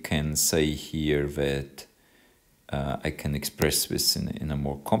I can say here that I can express this in a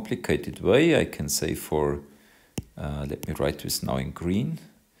more complicated way. I can say for, let me write this now in green,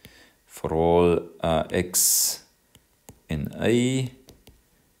 for all x in A,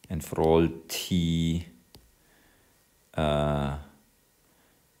 and for all t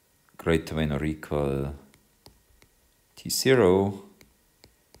greater than or equal T0,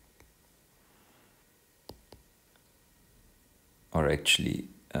 or actually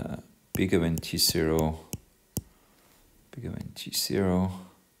bigger than T0,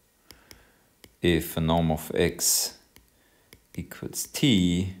 if a norm of x equals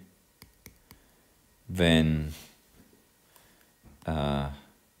t, then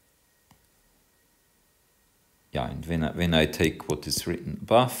yeah, and when I take what is written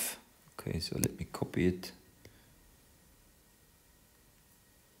above, okay, so let me copy it.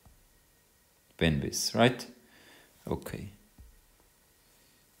 Then this, right? Okay.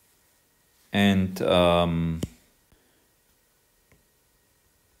 And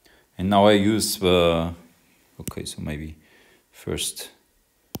now I use the, okay, so maybe first,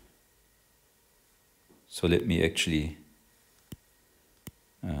 so let me actually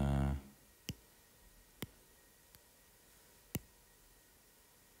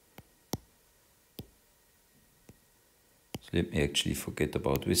let me actually forget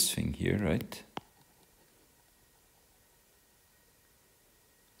about this thing here, right?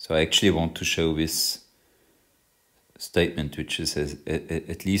 So I actually want to show this statement, which is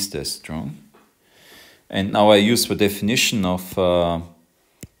at least as strong. And now I use the definition of G0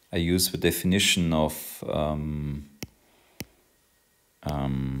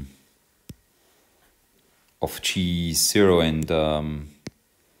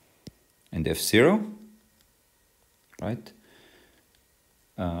 and F0, right?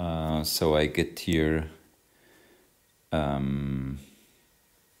 So I get here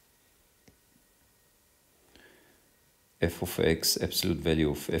f of x, absolute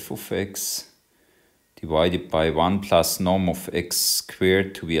value of f of x, divided by 1 plus norm of x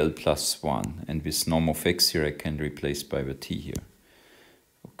squared to the L plus 1. And this norm of x here I can replace by the t here.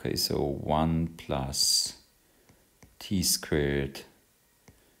 Okay, so 1 plus t squared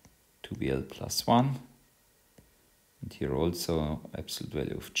to the L plus 1. And here also absolute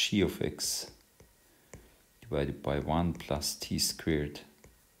value of g of x divided by 1 plus t squared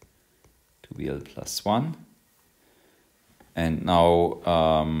to the L plus 1. And now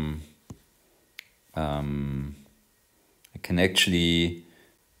I can actually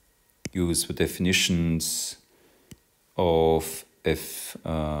use the definitions of f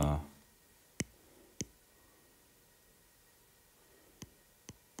yeah,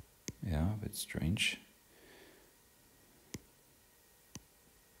 that's strange.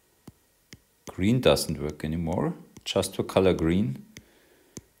 Green doesn't work anymore. Just for color green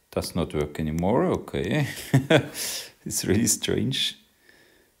does not work anymore. Okay. It's really strange.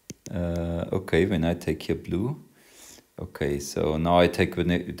 Okay, when I take here blue. Okay, so now I take the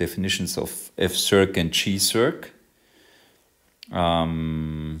definitions of f circ and g circ.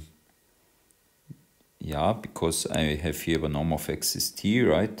 Yeah, because I have here the norm of x is t,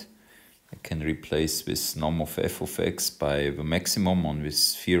 right? I can replace this norm of f of x by the maximum on this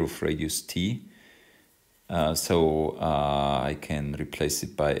sphere of radius t. So I can replace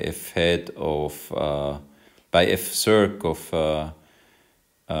it by f head of by f circ of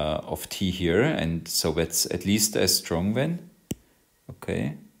t here, and so that's at least as strong then.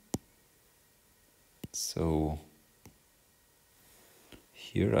 Okay. So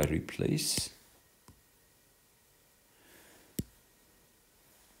here I replace.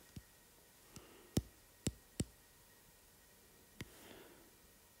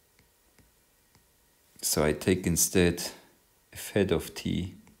 So I take instead f head of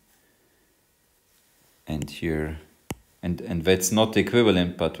t, and here, and that's not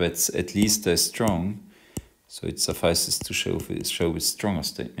equivalent, but that's at least as strong. So it suffices to show this stronger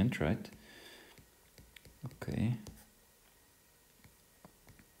statement, right? Okay.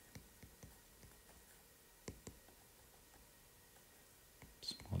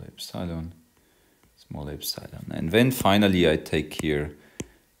 Small epsilon, and then finally I take here.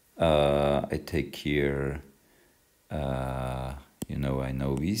 You know, I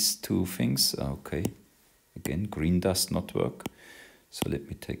know these two things. Okay, again, green does not work. So let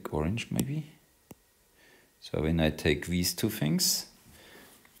me take orange maybe. So when I take these two things,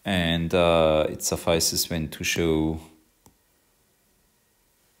 and it suffices then to show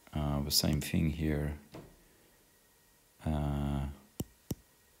the same thing here.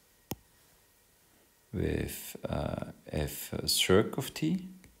 With f circ of t.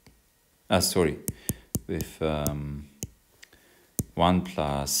 With 1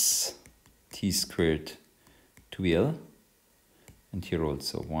 plus t squared 2l, and here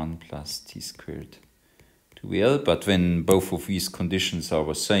also 1 plus t squared 2l, but when both of these conditions are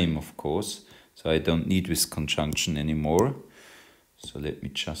the same, of course, so I don't need this conjunction anymore. So let me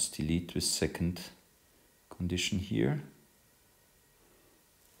just delete this second condition here.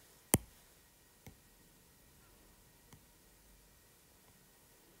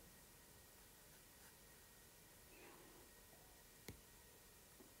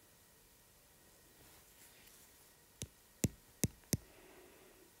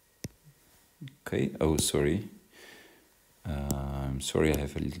 Okay, oh, sorry. I'm sorry, I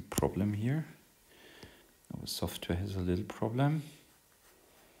have a little problem here. Our software has a little problem.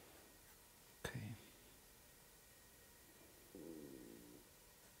 Okay.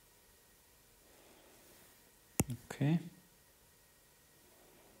 Okay.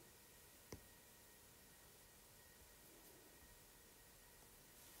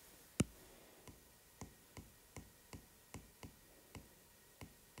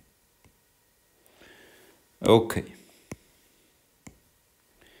 Okay.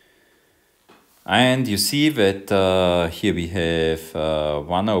 And you see that here we have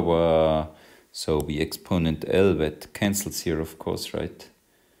 1 over, so the exponent L that cancels here, of course, right?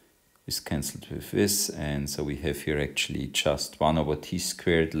 Is cancelled with this, and so we have here actually just 1 over t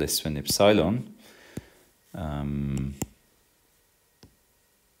squared less than epsilon.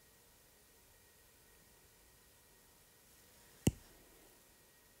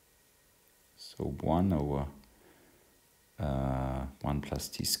 So 1 over 1 plus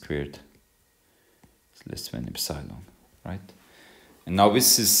t squared is less than epsilon, right? And now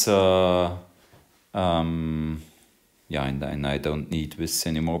this is, yeah, and I don't need this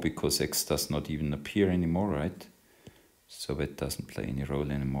anymore because x does not even appear anymore, right? So that doesn't play any role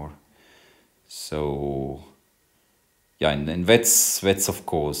anymore. So, yeah, and that's of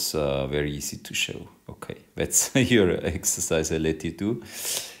course very easy to show. Okay, that's your exercise I let you do.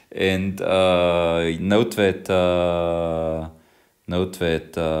 And note that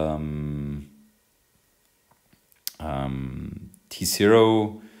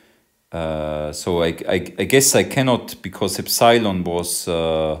T0. So I guess I cannot, because epsilon was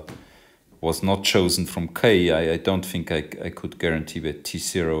not chosen from K. I don't think I could guarantee that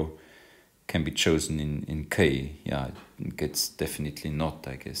T0 can be chosen in K. Yeah, it's definitely not,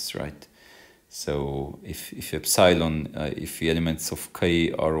 I guess, right? So if epsilon, if the elements of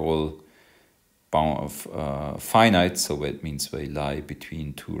K are all finite, so that means they lie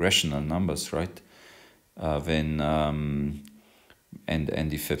between two rational numbers, right? Then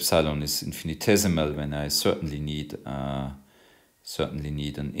and if epsilon is infinitesimal, then I certainly need an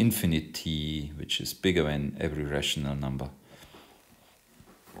infinite t, which is bigger than every rational number,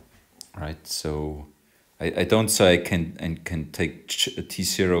 right? So I don't say I can take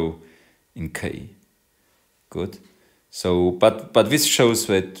T0 in K. Good. So but this shows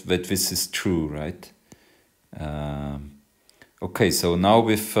that this is true, right? Okay, so now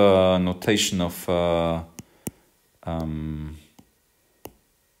with notation of our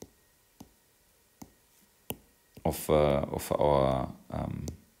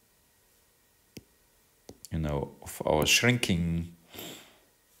know, of our shrinking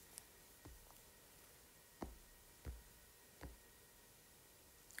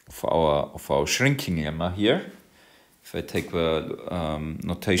shrinking lemma here. If I take the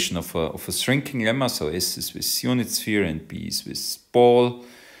notation of a shrinking lemma, so S is with unit sphere and B is with ball,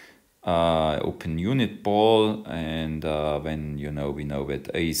 open unit ball, and when we know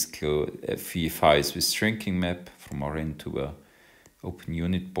that A is phi is with shrinking map from Rn to a open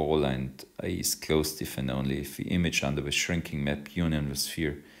unit ball, and A is closed if and only if the image under the shrinking map union with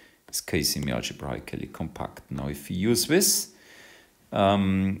sphere is k-semialgebraically compact. Now if we use this,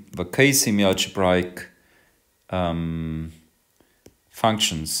 the k-semialgebraic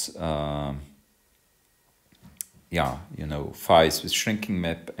functions, phi is with shrinking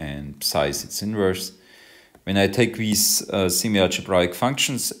map and psi is its inverse. When I take these semialgebraic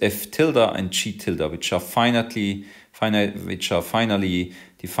functions f tilde and g tilde, which are finally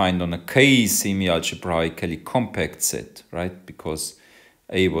defined on a k-semialgebraically compact set, right? Because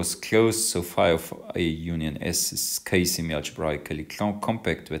A was closed, so phi of A union S is k-semialgebraically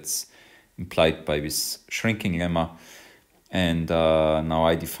compact. That's implied by this shrinking lemma. And now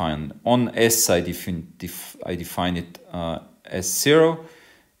I define on S, I define it as 0,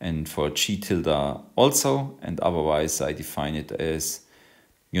 and for G tilde also, and otherwise I define it as,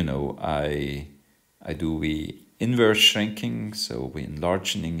 I do the inverse shrinking, so the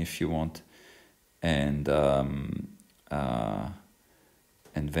enlarging if you want, and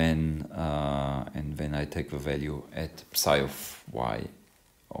then I take the value at psi of y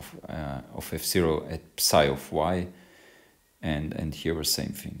of f0 at psi of y, and here the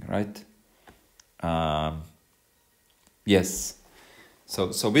same thing, right? Yes.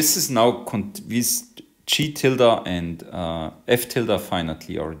 So this is now this G tilde and f tilde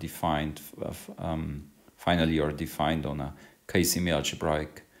finally are defined on a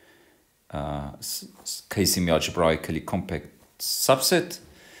k-semialgebraically compact subset,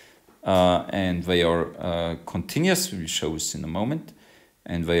 and they are continuous. We will show this in a moment,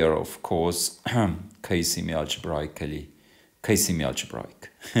 and they are of course k-semialgebraic.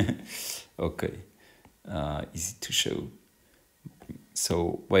 Okay, easy to show.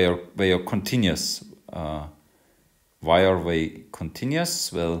 So they are continuous. Why are they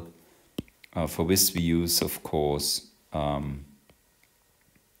continuous? Well, for this we use, of course,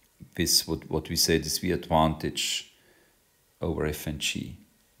 this what we said is the advantage over f and g,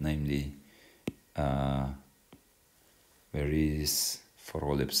 namely there is for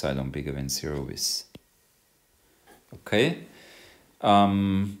all epsilon bigger than 0 this. Okay,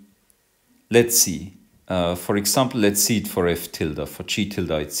 let's see. For example, let's see it for f tilde. For g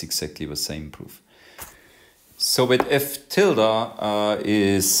tilde, it's exactly the same proof. So with f tilde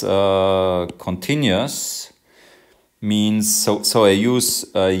is continuous, means so I use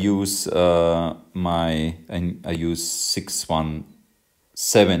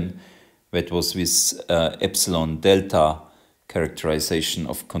 617, that was with epsilon delta characterization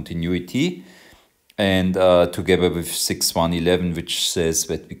of continuity, and together with 6111, which says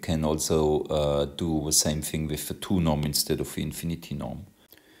that we can also do the same thing with the 2 norm instead of the infinity norm.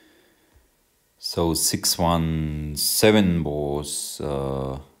 So 617 was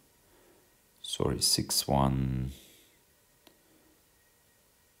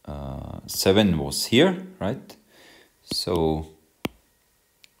 617 was here, right? So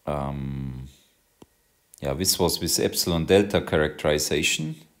this was with epsilon delta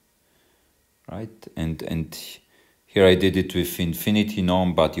characterization, right? And here I did it with infinity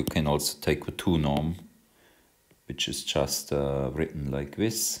norm, but you can also take the 2 norm, which is just written like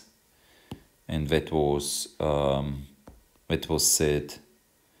this, and that was said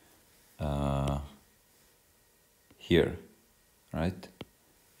here, right,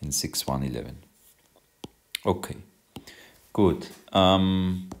 in 6111. Okay, good.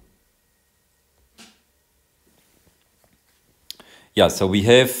 Yeah, so we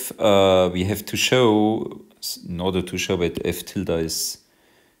have to show, in order to show that f tilde is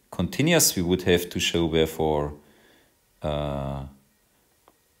continuous, we would have to show therefore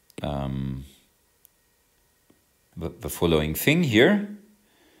the following thing here.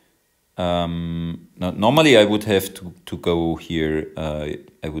 Now, normally I would have to go here,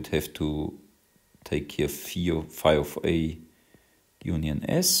 I would have to take here phi of A union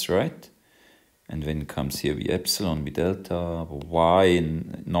S, right? And then comes here the epsilon, the delta, the y,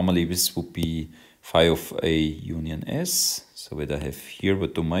 and normally this would be phi of A union S, so that I have here the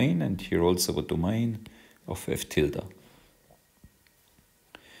domain and here also the domain of f tilde.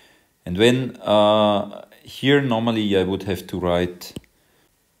 And then here normally I would have to write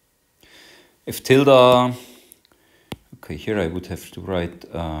f tilde. Okay, here I would have to write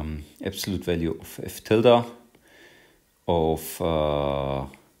absolute value of f tilde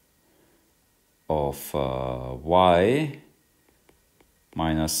of y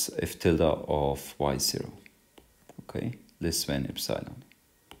minus f tilde of y0. Okay, less than epsilon.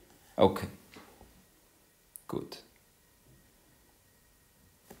 Okay, good.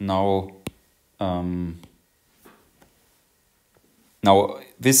 Now,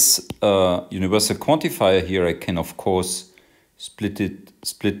 this universal quantifier here, I can of course split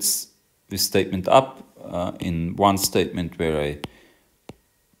this statement up in one statement where I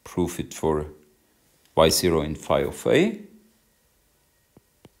prove it for y0 in phi of a,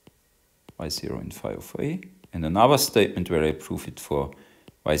 y0 in phi of a, and another statement where I prove it for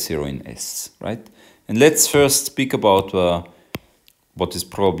y0 in s, right? And let's first speak about what is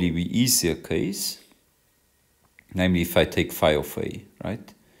probably the easier case, namely if I take phi of a,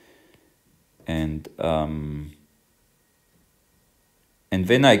 right? And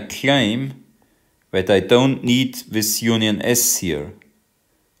when I claim that I don't need this union S here,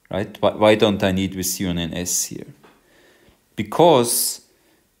 right? Why don't I need this union S here? Because,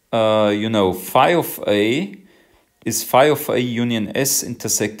 you know, phi of A is phi of A union S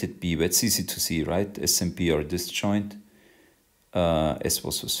intersected B. That's easy to see, right? S and B are disjoint. S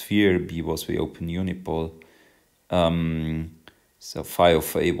was a sphere, B was the open unipole. So phi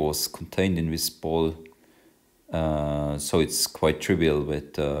of A was contained in this ball. So it's quite trivial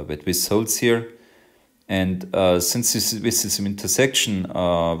that this holds here. And since this is an intersection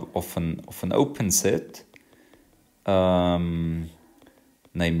of an open set,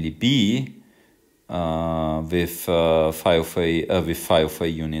 namely B, with phi of A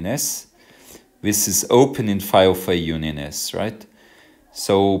union S, this is open in phi of A union S, right?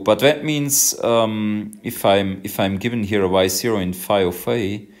 So, but that means if I'm given here a y0 in phi of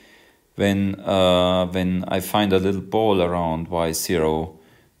A, when I find a little ball around y0,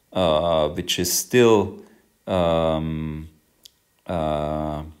 which is still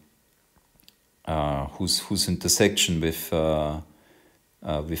whose intersection with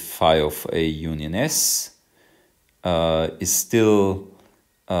phi of A union S is still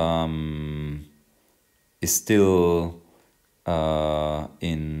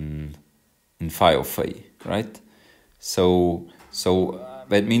in phi of A, right? So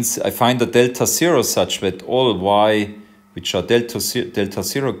that means I find a delta 0 such that all y which are delta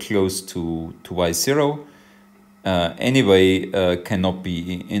 0 close to y0 anyway cannot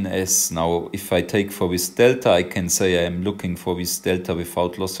be in S. Now, if I take for this delta, I can say I am looking for this delta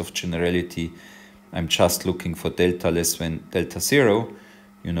without loss of generality. I'm just looking for delta less than delta 0,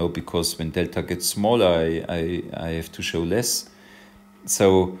 you know, because when delta gets smaller, I have to show less.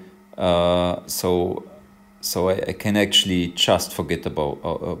 So I can actually just forget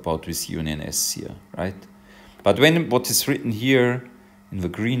about this union S here, right? But when what is written here in the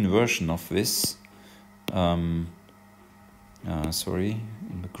green version of this, in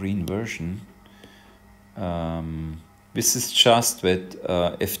the green version, this is just that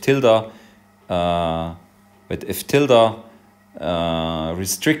f tilde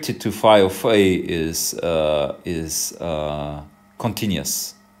restricted to phi of A is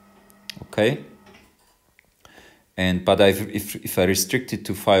continuous, okay? And but if I restrict it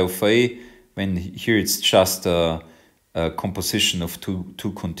to phi of A, then here it's just a composition of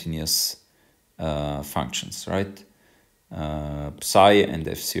two continuous functions, right? Psi and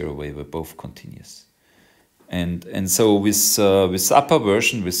f0 where were both continuous, and so with upper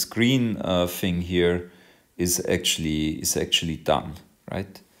version, this green thing here is actually done,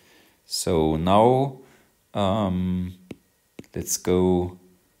 right? So now let's go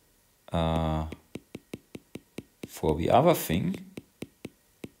for the other thing.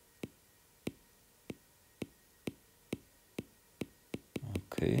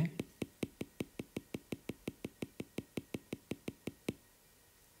 Okay.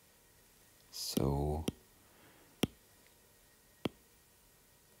 So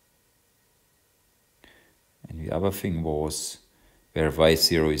and the other thing was where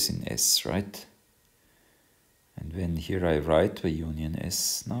y0 is in S, right? And then here I write the union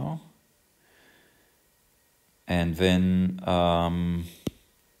S now. And then,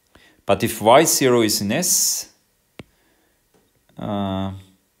 but if y0 is in S,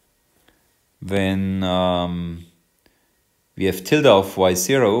 then we have tilde of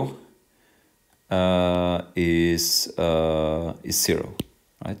y0 is 0,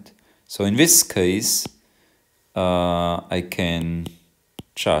 right? So in this case, I can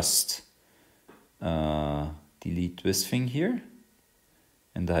just delete this thing here,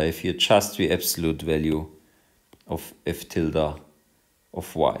 and I have here just the absolute value of f tilde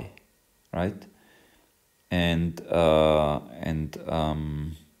of y, right? And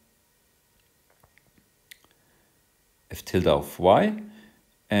f tilde of y.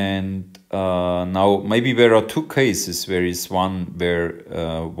 And now maybe there are two cases. There is one where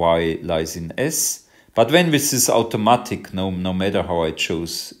y lies in S, but when this is automatic, no matter how I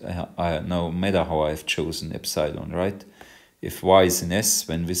chose, no matter how I've chosen epsilon, right? If y is in S,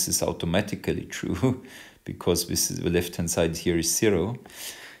 then this is automatically true, because this is the left hand side here is 0.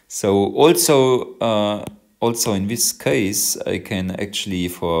 So also in this case, I can actually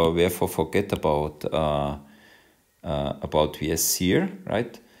therefore forget about the S here,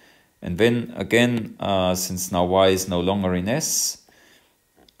 right? And then again, since now y is no longer in S,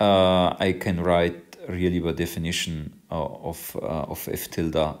 I can write really the definition of f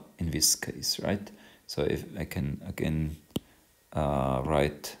tilde in this case, right? So if I can again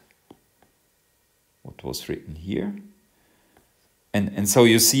write what was written here, and so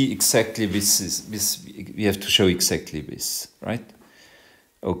you see exactly this. We have to show exactly this, right?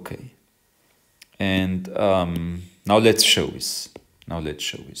 Okay, and now let's show this.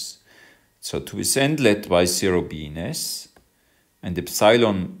 So to this end, let y0 be in S and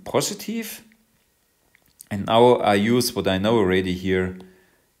epsilon positive. And now I use what I know already here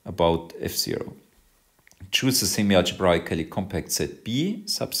about f0. Choose a semi-algebraically compact set B,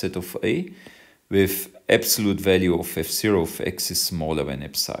 subset of A, with absolute value of f0 if x is smaller than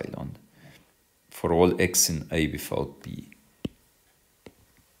epsilon, for all x in A without B.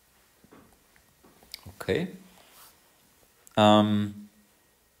 Okay.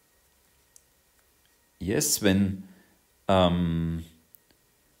 Yes, when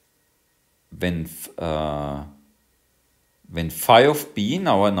phi of b,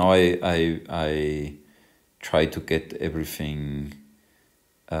 now I try to get everything,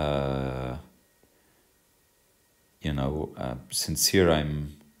 since here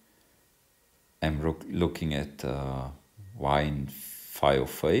I'm looking at y in phi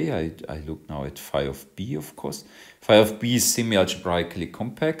of a, I look now at phi of b, of course. Phi of b is semi-algebraically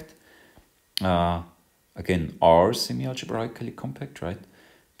compact. Again, R semi-algebraically compact, right?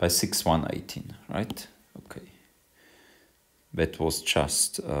 By 6, 1, 18, right? Okay. That was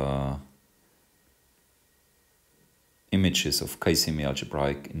just images of K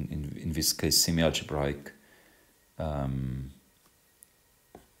semi-algebraic, in this case semi-algebraic,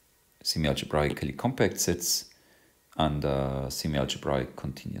 semi-algebraically compact sets, and semi-algebraic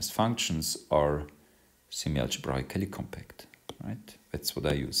continuous functions are semi-algebraically compact, right? That's what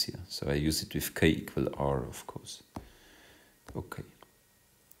I use here. So I use it with K equal R, of course. Okay.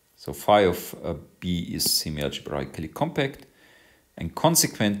 So phi of B is semi-algebraically compact, and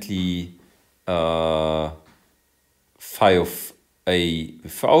consequently phi of A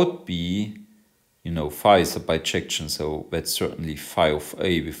without B, phi is a bijection, so that's certainly phi of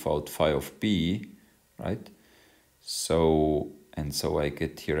A without phi of B, right? So I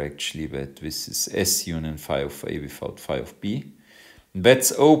get here actually that this is S union phi of A without phi of B.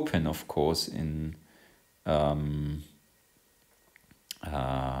 That's open, of course, in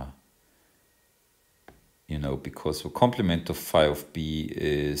because the complement of phi of B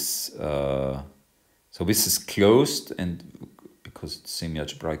is so this is closed, and because it's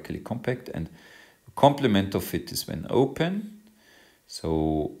semi-algebraically compact, and the complement of it is when open.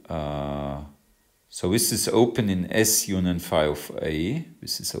 So this is open in S union phi of A.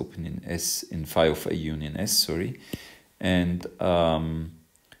 This is open in S in phi of A union S. Sorry, and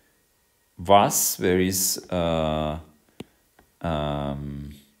thus there is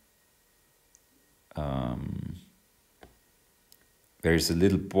there is a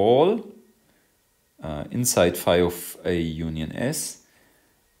little ball inside phi of A union S.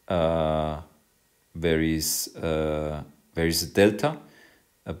 There is a delta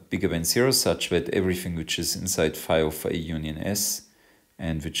bigger than 0, such that everything which is inside phi of A union S,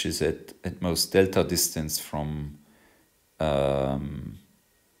 and which is at most delta distance from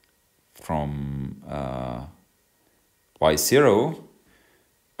y0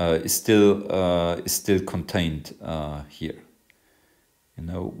 is still contained here.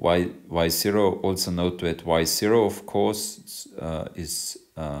 Y0, also note that y0, of course, is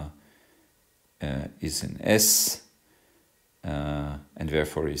in S, and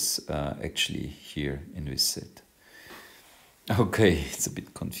therefore is actually here in this set. Okay, it's a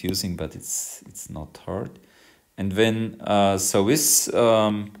bit confusing, but it's not hard. And then this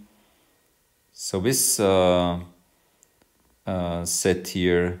set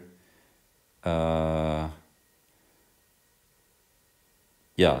here,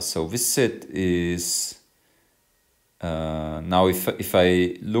 so this set is now if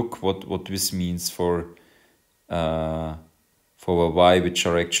I look what this means for y which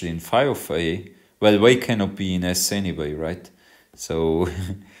are actually in phi of A, well, y cannot be in S anyway, right? So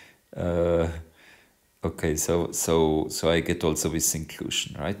Okay, so I get also this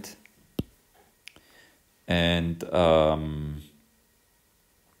inclusion, right? And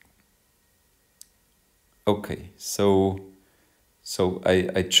okay, so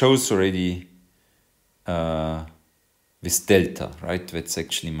I chose already this delta, right? That's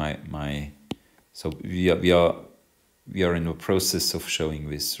actually my so we are in the process of showing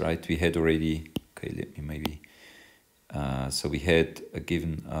this, right? We had already, okay, let me maybe so we had a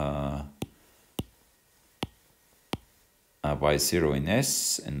given y0 in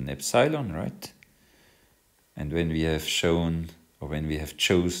S and epsilon, right? And when we have shown, or when we have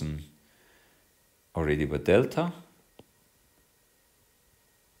chosen already the delta,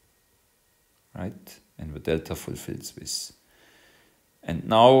 right? And the delta fulfills this. And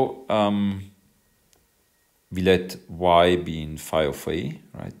now we let y be in phi of a,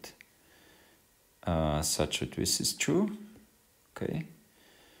 right? Such that this is true, okay?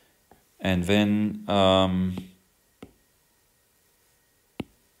 And then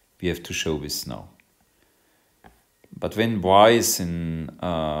we have to show this now. But when y is in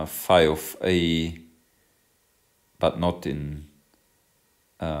phi of a, but not in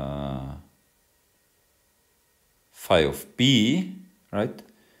phi of b, right?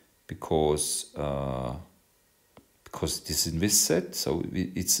 Because it is in this set, so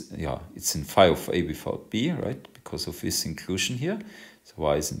it's in phi of a without b, right? Because of this inclusion here, so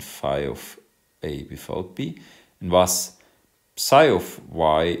y is in phi of a without b, and thus psi of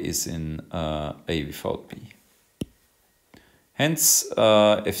y is in a without b. Hence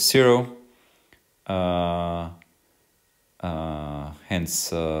f0, hence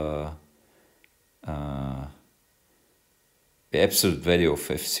the absolute value of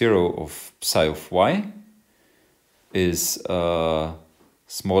f0 of psi of y is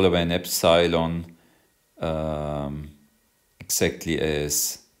smaller than epsilon, exactly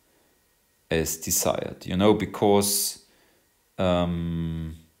as desired. You know, because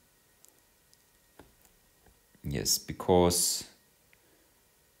yes, because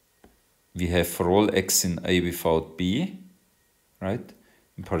we have for all x in a without b, right?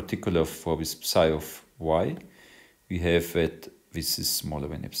 In particular for this psi of y, we have that this is smaller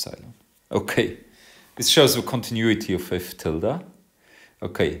than epsilon. Okay, this shows the continuity of f tilde.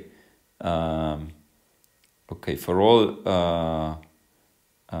 Okay, okay, for all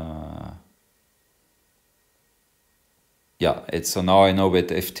so now I know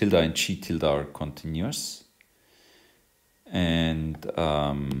that f tilde and g tilde are continuous, and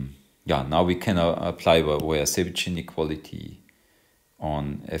now we can apply the Łojasiewicz inequality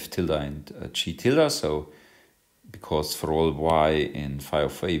on f tilde and g tilde. So because for all y in phi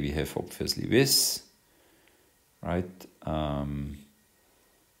of a we have obviously this, right?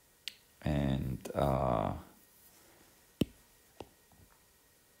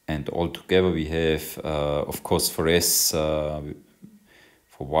 And altogether we have, of course, for S, for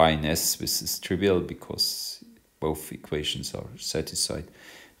y in S, this is trivial because both equations are satisfied.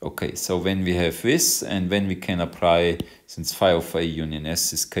 Okay, so when we have this, and then we can apply, since phi of a union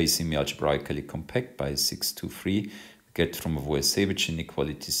S is semialgebraically compact by 623, we get from a Łojasiewicz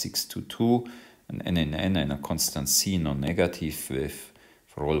inequality 622, an n in n and a constant c non-negative with,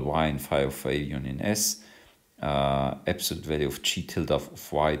 for all y in phi of a union S, absolute value of g tilde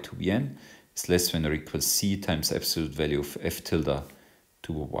of y to the n is less than or equals c times absolute value of f tilde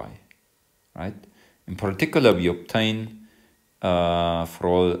to y, right? In particular, we obtain for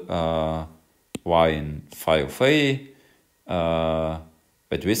all y in phi of a,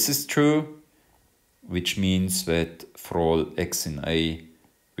 but this is true, which means that for all x in a,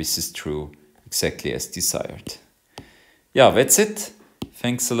 this is true exactly as desired. Yeah, that's it.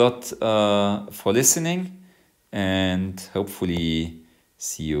 Thanks a lot for listening, and hopefully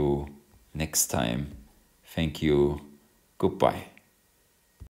see you next time. Thank you. Goodbye.